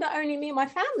film that only me and my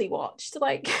family watched,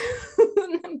 like,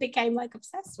 and became like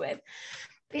obsessed with.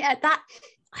 But yeah, that,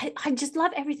 I just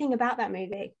love everything about that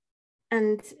movie.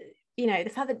 And, you know,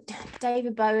 the fact that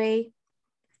David Bowie,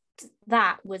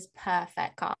 that was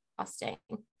perfect casting,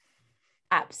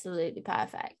 absolutely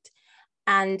perfect.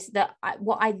 And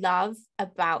what I love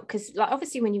about, because like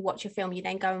obviously when you watch a film you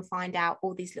then go and find out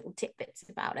all these little tidbits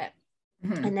about it,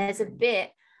 and there's a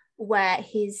bit where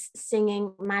he's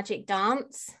singing Magic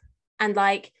Dance, and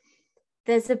like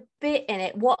there's a bit in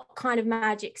it, what kind of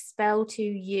magic spell to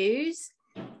use,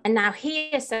 and now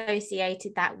he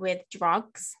associated that with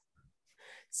drugs.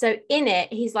 So in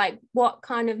it, he's like, what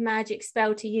kind of magic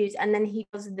spell to use? And then he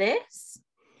does this,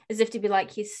 as if to be like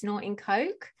he's snorting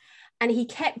coke. And he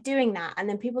kept doing that. And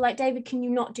then people were like, David, can you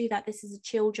not do that? This is a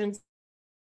children's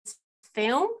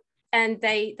film. And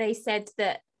they said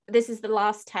that this is the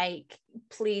last take.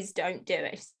 Please don't do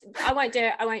it. I won't do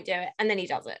it. I won't do it. And then he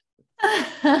does it.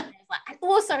 And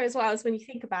also, as well as when you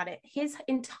think about it, his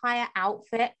entire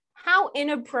outfit, how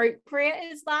inappropriate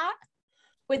is that?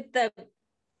 With the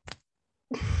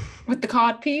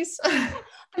cod piece. I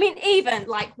mean, even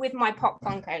like with my pop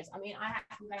Funkos, I mean, I'm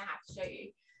gonna have to show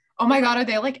you. Oh my god, are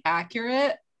they like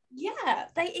accurate? Yeah,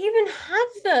 they even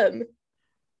have them.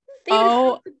 They even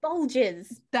have the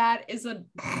bulges. That is a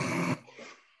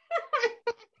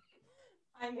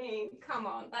I mean, come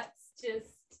on,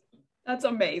 that's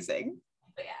amazing.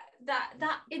 But yeah,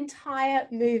 that entire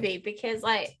movie, because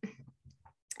like,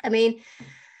 I mean,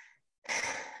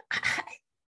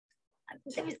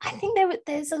 I think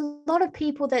there's a lot of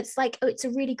people that's like, oh, it's a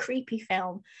really creepy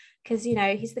film because, you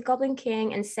know, he's the Goblin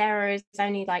King and Sarah is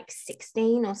only like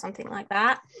 16 or something like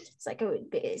that. It's like, oh,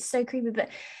 it's so creepy. But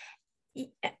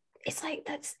it's like,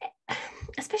 that's,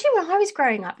 especially when I was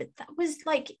growing up, that was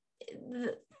like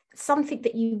something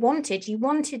that you wanted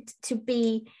to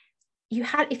be,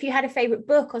 if you had a favorite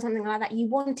book or something like that, you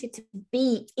wanted to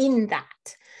be in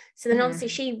that. So then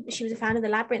obviously she was a fan of the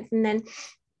Labyrinth, and then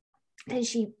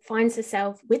she finds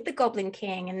herself with the Goblin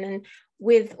King, and then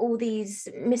with all these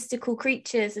mystical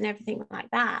creatures and everything like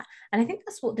that. And I think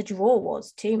that's what the draw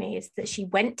was to me, is that she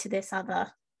went to this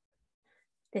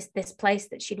place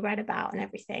that she'd read about and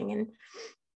everything, and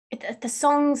the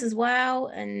songs as well.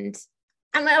 And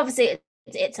obviously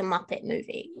it's a Muppet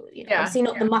movie, obviously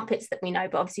not the Muppets that we know,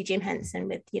 but obviously Jim Henson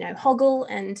with Hoggle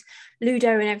and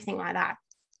Ludo and everything like that.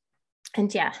 And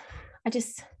I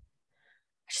just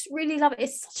really love it.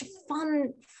 It's such a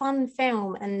fun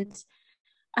film, and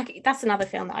that's another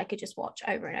film that I could just watch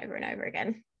over and over and over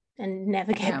again and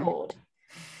never get bored.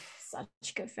 Such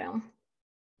a good film.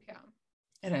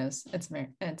 It is.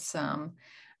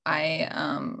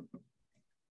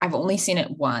 I've only seen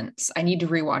it once. I need to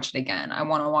rewatch it again. I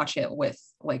want to watch it with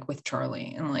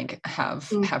Charlie, and like have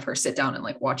her sit down and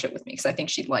like watch it with me, because I think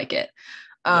she'd like it.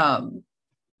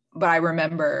 But I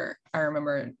remember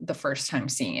the first time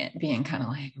seeing it being kind of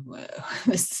like, whoa,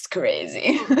 this is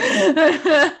crazy.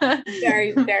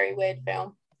 Very, very weird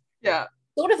film. Yeah.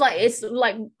 Sort of like, it's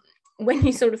like, when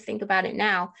you sort of think about it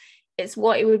now, it's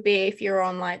what it would be if you were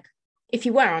on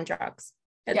drugs.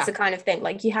 It's the kind of thing,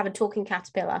 like you have a talking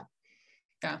caterpillar.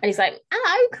 Yeah. And he's like,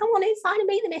 hello, come on inside and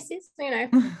meet the missus,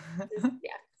 It's a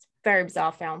very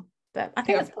bizarre film. But I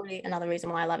think that's probably another reason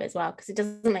why I love it as well, because it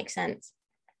doesn't make sense.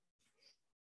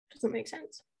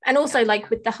 And also,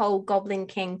 like, with the whole Goblin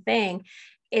King thing,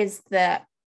 is that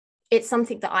it's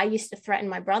something that I used to threaten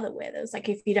my brother with. It was like,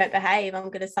 if you don't behave, I'm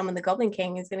going to summon the Goblin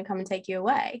King, who's going to come and take you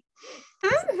away.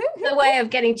 The way of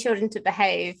getting children to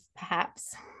behave,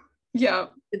 perhaps. Yeah.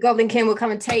 The Goblin King will come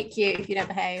and take you if you don't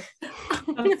behave.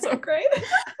 That's so great.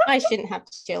 I shouldn't have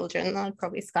children. I'd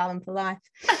probably scar them for life.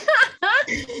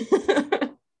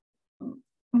 I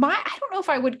don't know if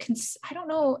I would I don't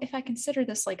know if I consider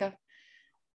this like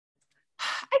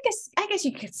I guess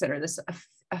you could consider this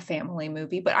a family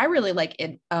movie, but I really like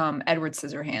it, Edward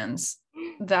Scissorhands.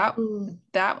 That one.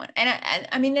 And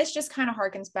I mean, this just kind of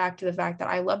harkens back to the fact that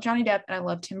I love Johnny Depp and I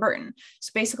love Tim Burton.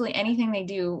 So basically anything they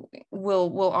do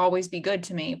will always be good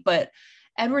to me. But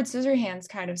Edward Scissorhands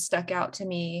kind of stuck out to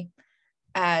me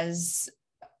as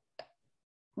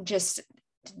just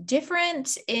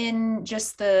different in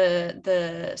just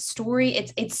the story.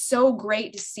 It's so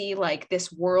great to see like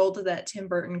this world that Tim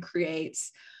Burton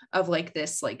creates of like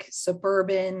this like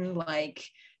suburban, like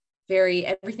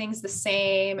everything's the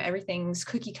same, everything's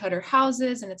cookie cutter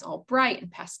houses, and it's all bright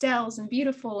and pastels and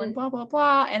beautiful and blah blah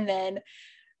blah. And then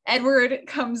Edward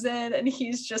comes in and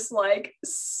he's just like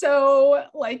so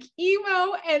like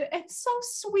emo and so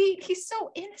sweet. He's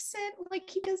so innocent, like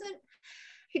he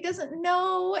doesn't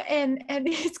know, and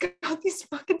he's got these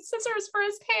fucking scissors for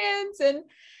his hands, and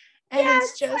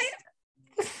it's just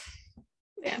like,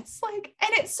 it's like, and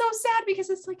it's so sad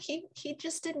because it's like he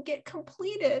just didn't get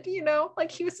completed, like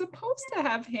he was supposed to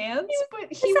have hands,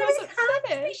 but he wasn't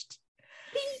finished.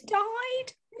 He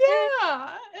died.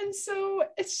 Yeah. And so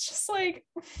it's just like,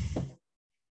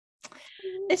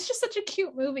 it's just such a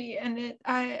cute movie, and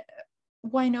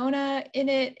Winona in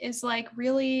it is like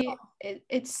really,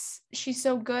 she's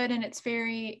so good, and it's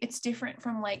different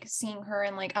from like seeing her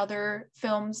in like other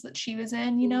films that she was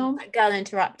in, like Girl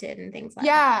Interrupted and things like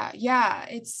that.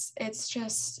 It's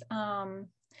just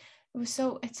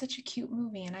it's such a cute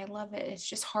movie, and I love it. It's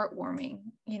just heartwarming,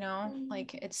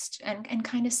 like it's and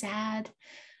kind of sad,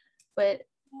 but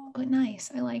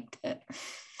nice. I liked it.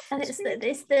 And it's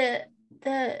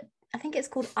the I think it's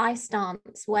called Ice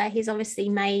Dance, where he's obviously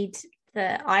made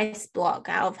the ice block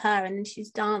out of her, and then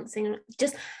she's dancing.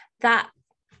 Just that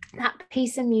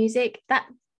piece of music, that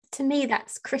to me,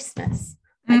 that's Christmas.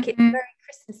 Like it's very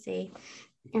Christmassy.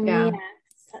 And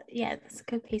that's a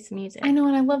good piece of music. I know,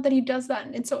 and I love that he does that,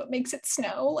 and so it makes it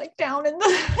snow like down in the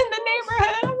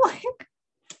neighborhood. I'm like,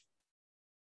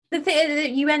 the thing is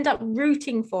that you end up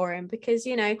rooting for him, because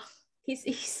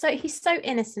he's so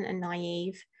innocent and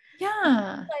naive.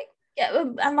 Yeah.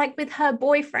 And like with her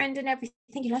boyfriend and everything,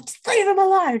 you're like, just leave him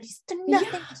alone. He's done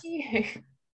nothing to you.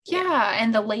 Yeah,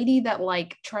 and the lady that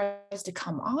like tries to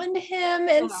come on to him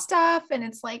and stuff, and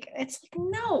it's like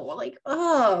no, like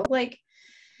like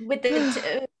with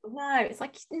the no, it's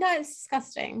like no, it's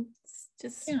disgusting. It's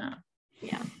just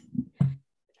yeah.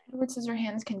 Edward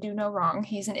Scissorhands can do no wrong.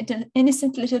 He's an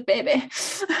innocent little baby.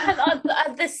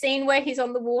 The scene where he's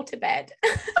on the waterbed.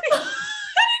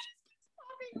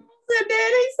 And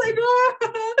then he's like, oh.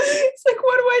 It's like,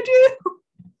 what do I do?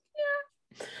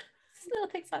 Yeah, little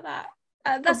things like that.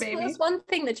 That's one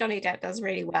thing that Johnny Depp does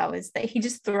really well, is that he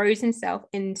just throws himself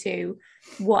into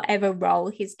whatever role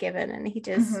he's given, and he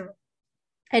just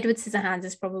Edward Scissorhands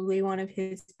is probably one of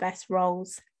his best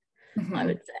roles, I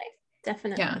would say.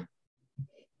 Definitely. Yeah.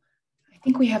 I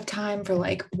think we have time for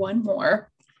like one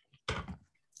more.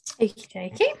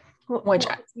 Okay. What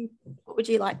would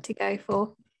you like to go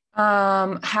for?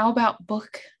 How about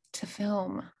book to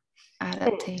film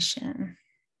adaptation?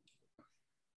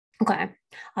 Okay.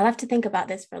 I'll have to think about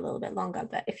this for a little bit longer,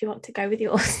 but if you want to go with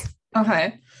yours.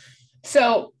 Okay.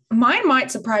 So mine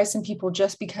might surprise some people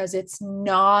just because it's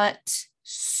not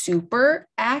super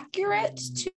accurate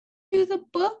to the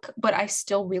book, but I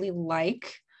still really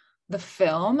like the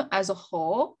film as a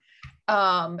whole,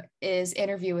 is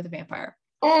Interview with a Vampire.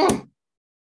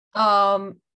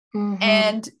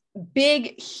 And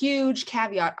big, huge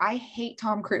caveat, I hate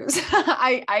Tom Cruise.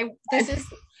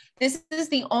 This is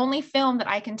the only film that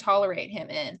I can tolerate him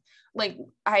in. Like,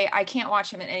 I can't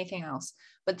watch him in anything else.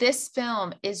 But this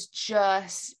film is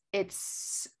just,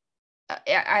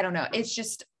 I don't know.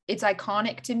 It's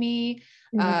iconic to me.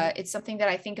 It's something that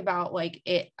I think about, like,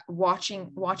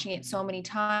 watching it so many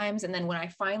times. And then when I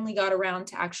finally got around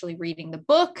to actually reading the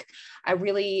book, I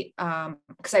really,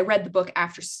 because I read the book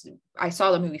after I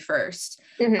saw the movie first.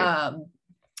 And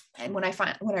when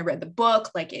I read the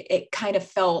book, like it kind of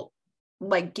felt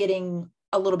like getting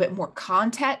a little bit more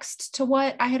context to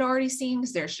what I had already seen,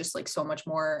 because there's just like so much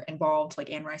more involved. Like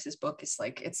Anne Rice's book is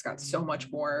like, it's got so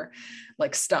much more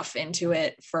like stuff into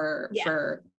it for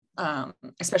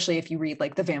especially if you read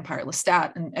like The Vampire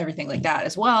Lestat and everything like that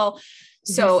as well.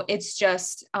 So it's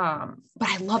just but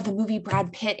I love the movie.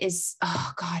 Brad Pitt is,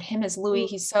 oh God, him as Louis,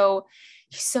 he's so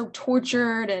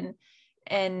tortured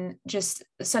and just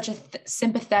such a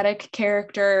sympathetic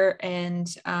character. And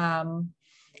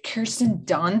Kirsten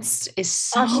Dunst is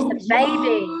so she's a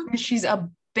baby. She's a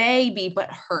baby,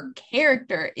 but her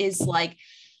character is like,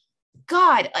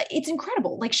 God, it's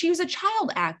incredible. Like, she was a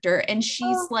child actor and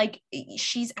she's like,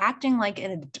 she's acting like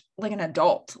an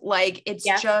adult. Like, it's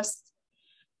just,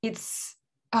 it's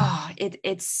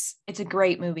a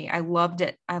great movie. I loved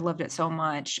it. I loved it so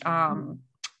much.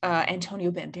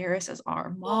 Antonio Banderas as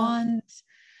Armand.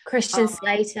 Christian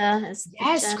Slater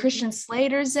as Christian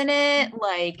Slater's in it.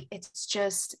 Like, it's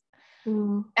just,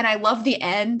 and I love the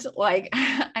end. Like,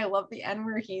 I love the end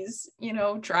where he's,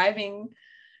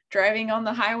 driving on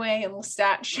the highway and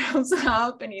Lestat shows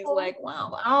up and he's like,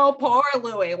 well, oh, poor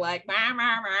Louis, like,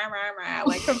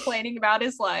 like complaining about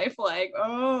his life. Like,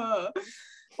 oh,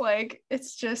 like,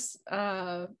 it's just,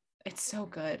 it's so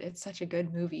good. It's such a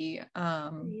good movie. I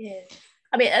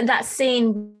mean, that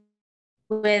scene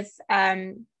with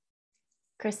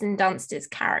Kristen Dunst's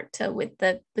character with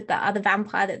the other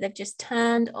vampire that they've just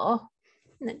turned.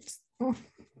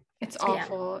 It's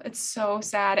awful. Yeah. It's so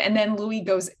sad. And then Louis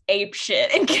goes ape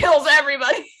shit and kills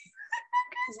everybody.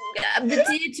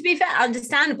 To be fair,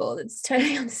 understandable. It's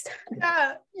totally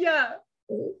understandable. Yeah.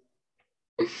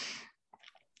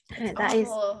 That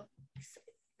awful.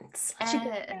 It's such a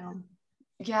good film.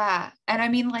 Yeah. And I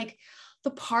mean, like, the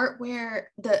part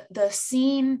where the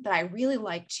scene that I really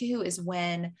like too is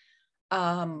when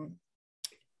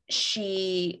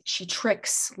she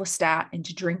tricks Lestat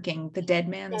into drinking the dead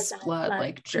man's blood,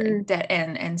 like dead,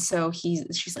 and so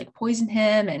she's like poisoned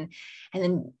him and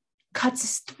then cuts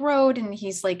his throat and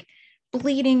he's like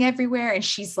bleeding everywhere, and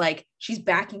she's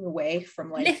backing away from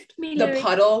like the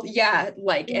puddle,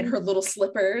 like in her little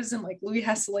slippers, and like Louis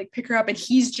has to like pick her up, and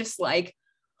he's just like,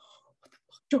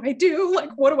 do I do?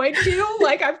 Like, what do I do?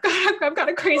 Like, I've got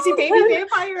a crazy baby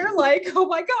vampire. Like, oh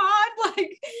my God.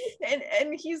 Like,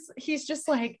 and he's just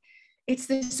like, it's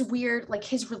this weird, like,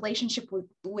 his relationship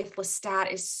with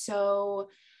Lestat is so,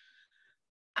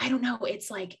 I don't know.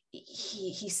 It's like,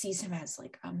 he sees him as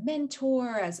like a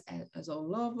mentor, as a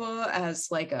lover, as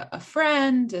like a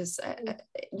friend, as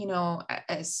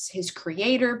as his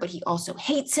creator, but he also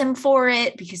hates him for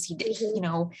it because he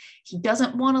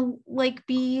doesn't want to like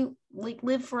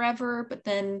live forever, but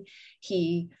then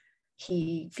he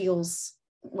feels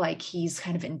like he's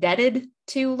kind of indebted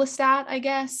to Lestat, I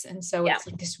guess. And so it's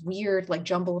like this weird like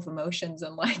jumble of emotions,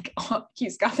 and like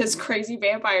he's got this crazy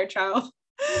vampire child.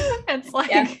 It's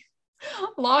like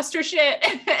lost her shit.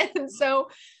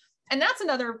 and that's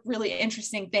another really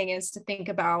interesting thing, is to think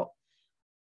about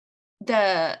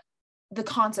the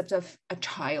concept of a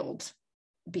child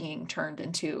being turned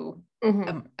into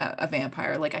a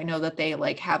vampire. Like, I know that they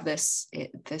like have this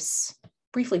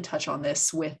briefly touch on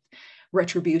this with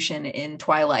Retribution in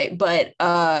Twilight, but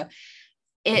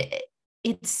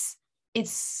it's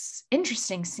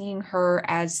interesting seeing her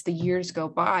as the years go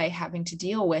by having to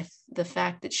deal with the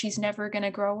fact that she's never going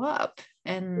to grow up,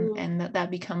 and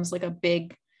that becomes like a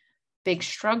big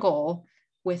struggle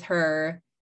with her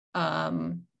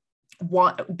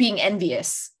being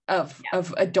envious of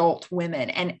adult women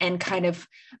and kind of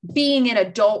being an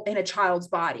adult in a child's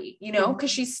body, you know,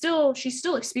 because she's still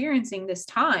experiencing this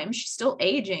time, she's still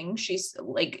aging, she's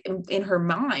like in her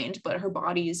mind, but her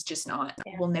body is just not,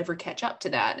 will never catch up to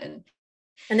that. And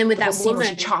then with that scene woman, where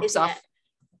she chops off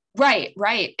right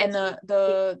and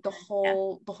the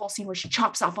whole scene where she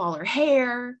chops off all her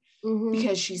hair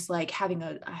because she's like having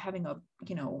a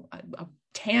you know a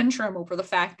tantrum over the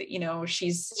fact that, you know,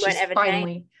 she's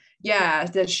finally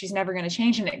that she's never going to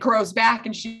change, and it grows back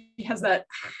and she has that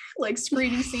like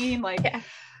screaming scene, like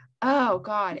oh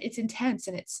god, it's intense,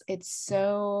 and it's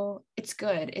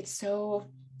good, it's so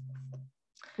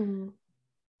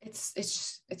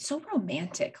it's so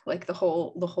romantic, like the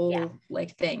whole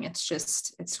like thing,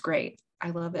 it's great. I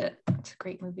love it. It's a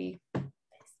great movie.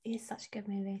 It's such a good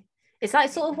movie. It's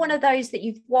like sort of one of those that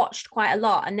you've watched quite a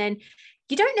lot and then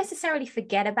you don't necessarily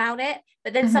forget about it,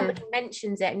 but then somebody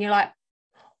mentions it and you're like,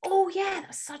 oh yeah,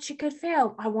 that's such a good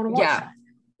film, I want to watch that.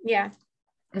 Yeah,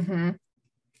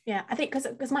 I think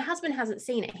because my husband hasn't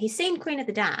seen it. He's seen Queen of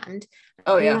the Damned.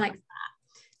 Likes that.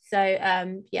 So I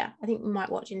think we might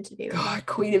watch Into the Blue. God,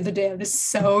 Queen of the Damned is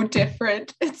so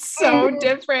different. It's so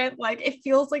different. Like it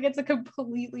feels like it's a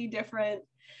completely different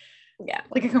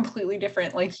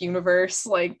like universe.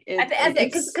 Like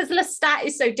because Lestat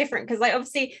is so different. Because like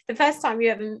obviously the first time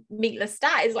you ever meet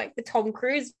Lestat is like the Tom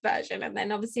Cruise version, and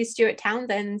then obviously Stuart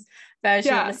Townsend's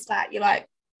version of Lestat. You're like,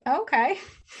 oh, okay,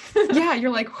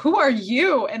 you're like, who are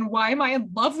you, and why am I in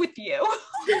love with you?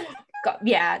 God,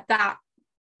 that.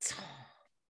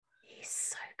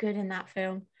 Good in that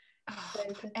film.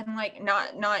 And like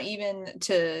not even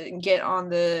to get on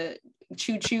the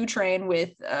choo-choo train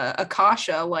with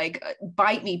Akasha, like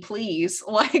bite me please,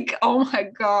 like oh my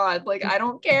god, like I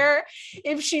don't care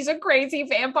if she's a crazy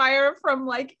vampire from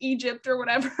like Egypt or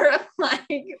whatever, like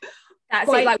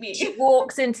that's it, like she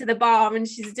walks into the bar and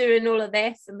she's doing all of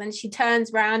this and then she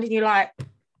turns around and you're like,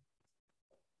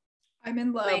 I'm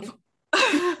in love.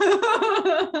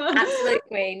 Absolute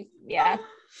queen.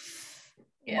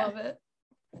 Love it.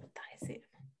 That is it.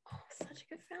 Oh, such a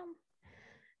good film.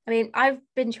 I mean, I've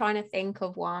been trying to think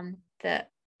of one that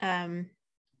I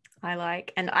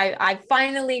like, and I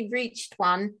finally reached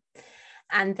one,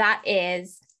 and that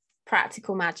is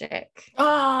Practical Magic.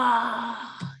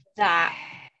 That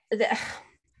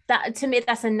to me,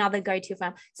 that's another go-to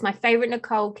film. It's my favorite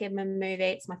Nicole Kidman movie.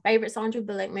 It's my favorite Sandra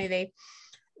Bullock movie.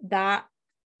 I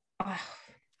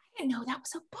didn't know that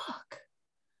was a book.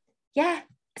 Yeah.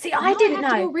 See, I didn't know.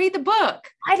 To go read the book.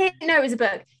 I didn't know it was a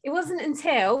book. It wasn't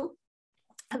until,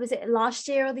 was it last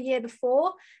year or the year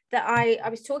before, that I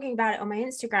was talking about it on my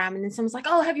Instagram, and then someone's like,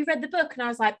 oh, have you read the book? And I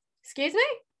was like, excuse me?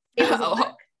 It was a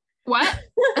book. What?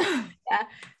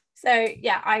 So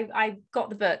I got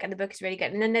the book, and the book is really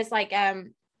good. And then there's like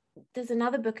there's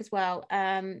another book as well,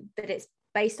 but it's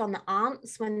based on the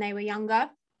aunts when they were younger,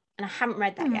 and I haven't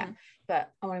read that yet, but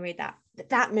I want to read that.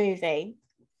 That movie,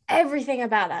 everything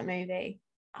about that movie,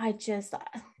 I just,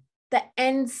 the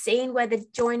end scene where they're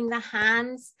joining the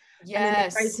hands and then they're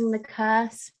breaking the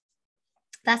curse,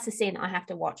 that's a scene I have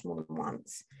to watch more than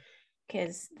once,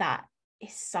 because that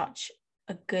is such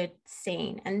a good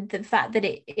scene. And the fact that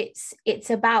it's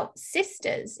about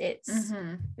sisters, it's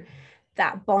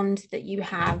that bond that you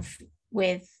have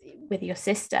with your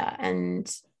sister, and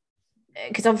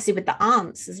because obviously with the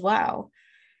aunts as well,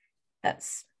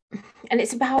 and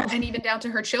it's about, and even down to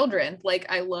her children. Like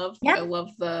I love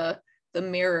the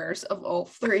mirrors of all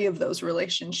three of those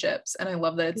relationships, and I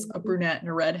love that it's a brunette and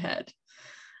a redhead.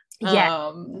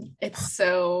 It's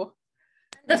so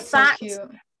the fact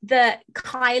so that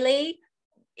Kylie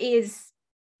is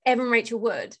Evan Rachel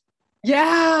Wood.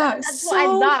 That's so what I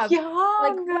love. Young.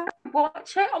 Like when I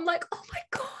watch it, I'm like, oh my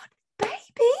god, baby.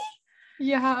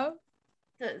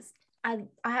 I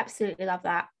absolutely love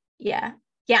that.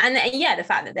 And the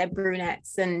fact that they're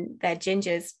brunettes and they're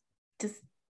gingers, just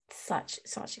such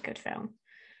a good film.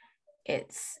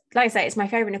 It's like I say, it's my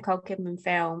favorite Nicole Kidman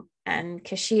film, and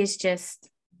because she's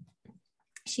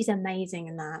amazing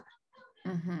in that.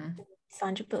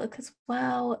 Sandra Bullock as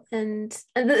well, and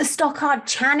the Stockard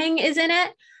Channing is in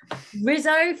it.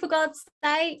 Rizzo, for God's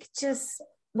sake, just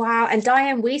wow. And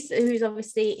Diane Weiss, who's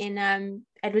obviously in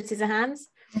Edward Scissorhands,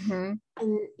 and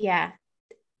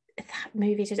that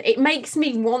movie it makes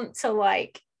me want to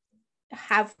like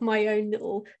have my own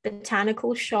little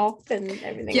botanical shop and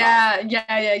everything. Like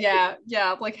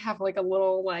have like a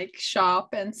little like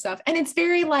shop and stuff, and it's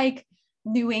very like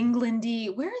New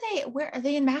Englandy. Where are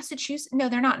they in Massachusetts? No,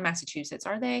 they're not in Massachusetts,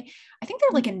 are they? I think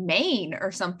they're like in Maine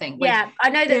or something. Like, yeah, I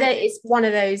know that it's one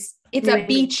of those. It's a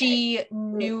beachy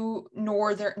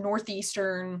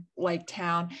northeastern like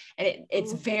town, and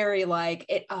it's very like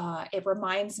it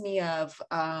reminds me of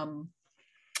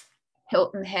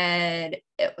Hilton Head.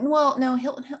 Well, no,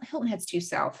 Hilton Head's too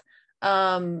south.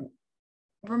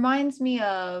 Reminds me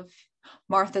of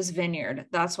Martha's Vineyard.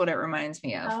 That's what it reminds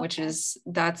me of, which is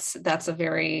that's a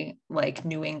very like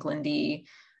New Englandy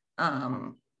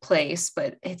place,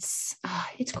 but it's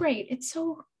great. It's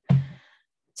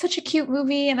such a cute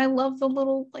movie, and I love the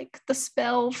little like the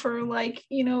spell for like,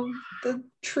 you know, the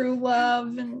true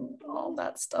love and all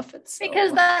that stuff. It's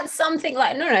because that's something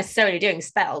like, not necessarily doing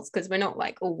spells because we're not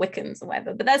like all Wiccans or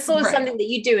whatever, but that's sort of something that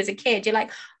you do as a kid. You're like,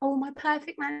 oh, my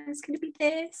perfect man is going to be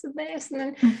this and this, and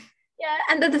then yeah,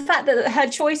 and the fact that her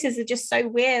choices are just so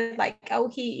weird, like, oh,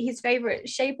 his favorite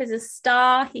shape is a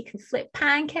star, he can flip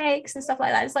pancakes and stuff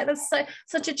like that. It's like that's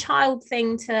such a child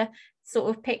thing to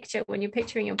sort of picture when you're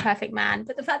picturing your perfect man,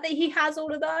 but the fact that he has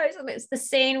all of those, and it's the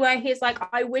scene where he's like,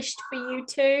 I wished for you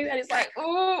too, and it's like,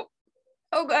 oh,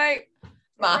 okay,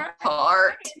 my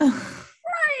heart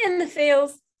right in the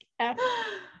feels.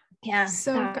 Yeah,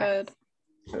 so good.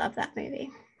 I love that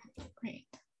movie. Great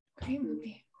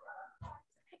movie.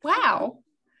 Wow,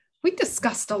 we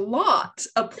discussed a lot,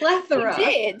 a plethora. We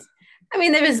did. I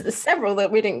mean, there was several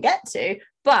that we didn't get to,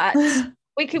 but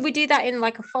we do that in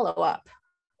like a follow-up.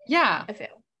 Yeah, I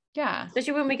feel. Yeah,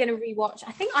 especially when we're going to rewatch.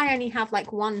 I think I only have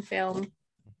like one film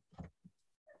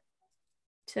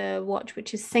to watch,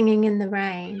 which is Singing in the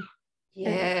Rain.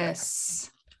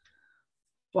 Yes,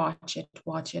 watch it.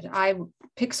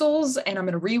 Pixels, and I'm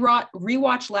going to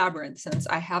rewatch Labyrinth since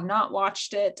I have not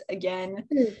watched it again,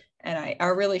 and I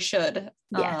really should.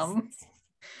 Yes.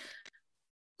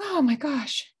 Oh my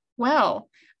gosh. Well,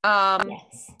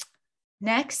 yes.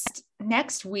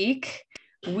 Next week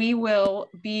we will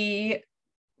be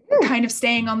kind of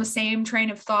staying on the same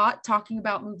train of thought, talking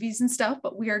about movies and stuff,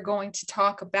 but we are going to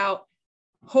talk about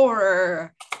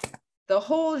horror, the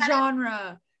whole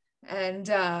genre. And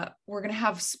we're going to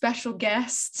have special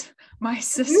guests, my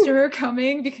sister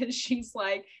coming, because she's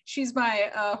my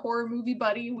horror movie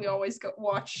buddy. We always go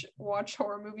watch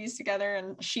horror movies together,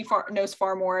 and she knows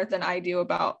far more than I do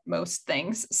about most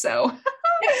things. So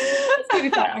it's going to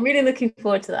be fun. I'm really looking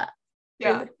forward to that.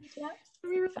 Yeah.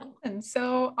 Really fun. And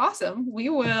so awesome. We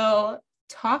will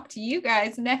talk to you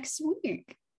guys next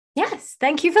week. Yes.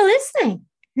 Thank you for listening.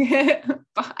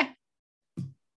 Bye.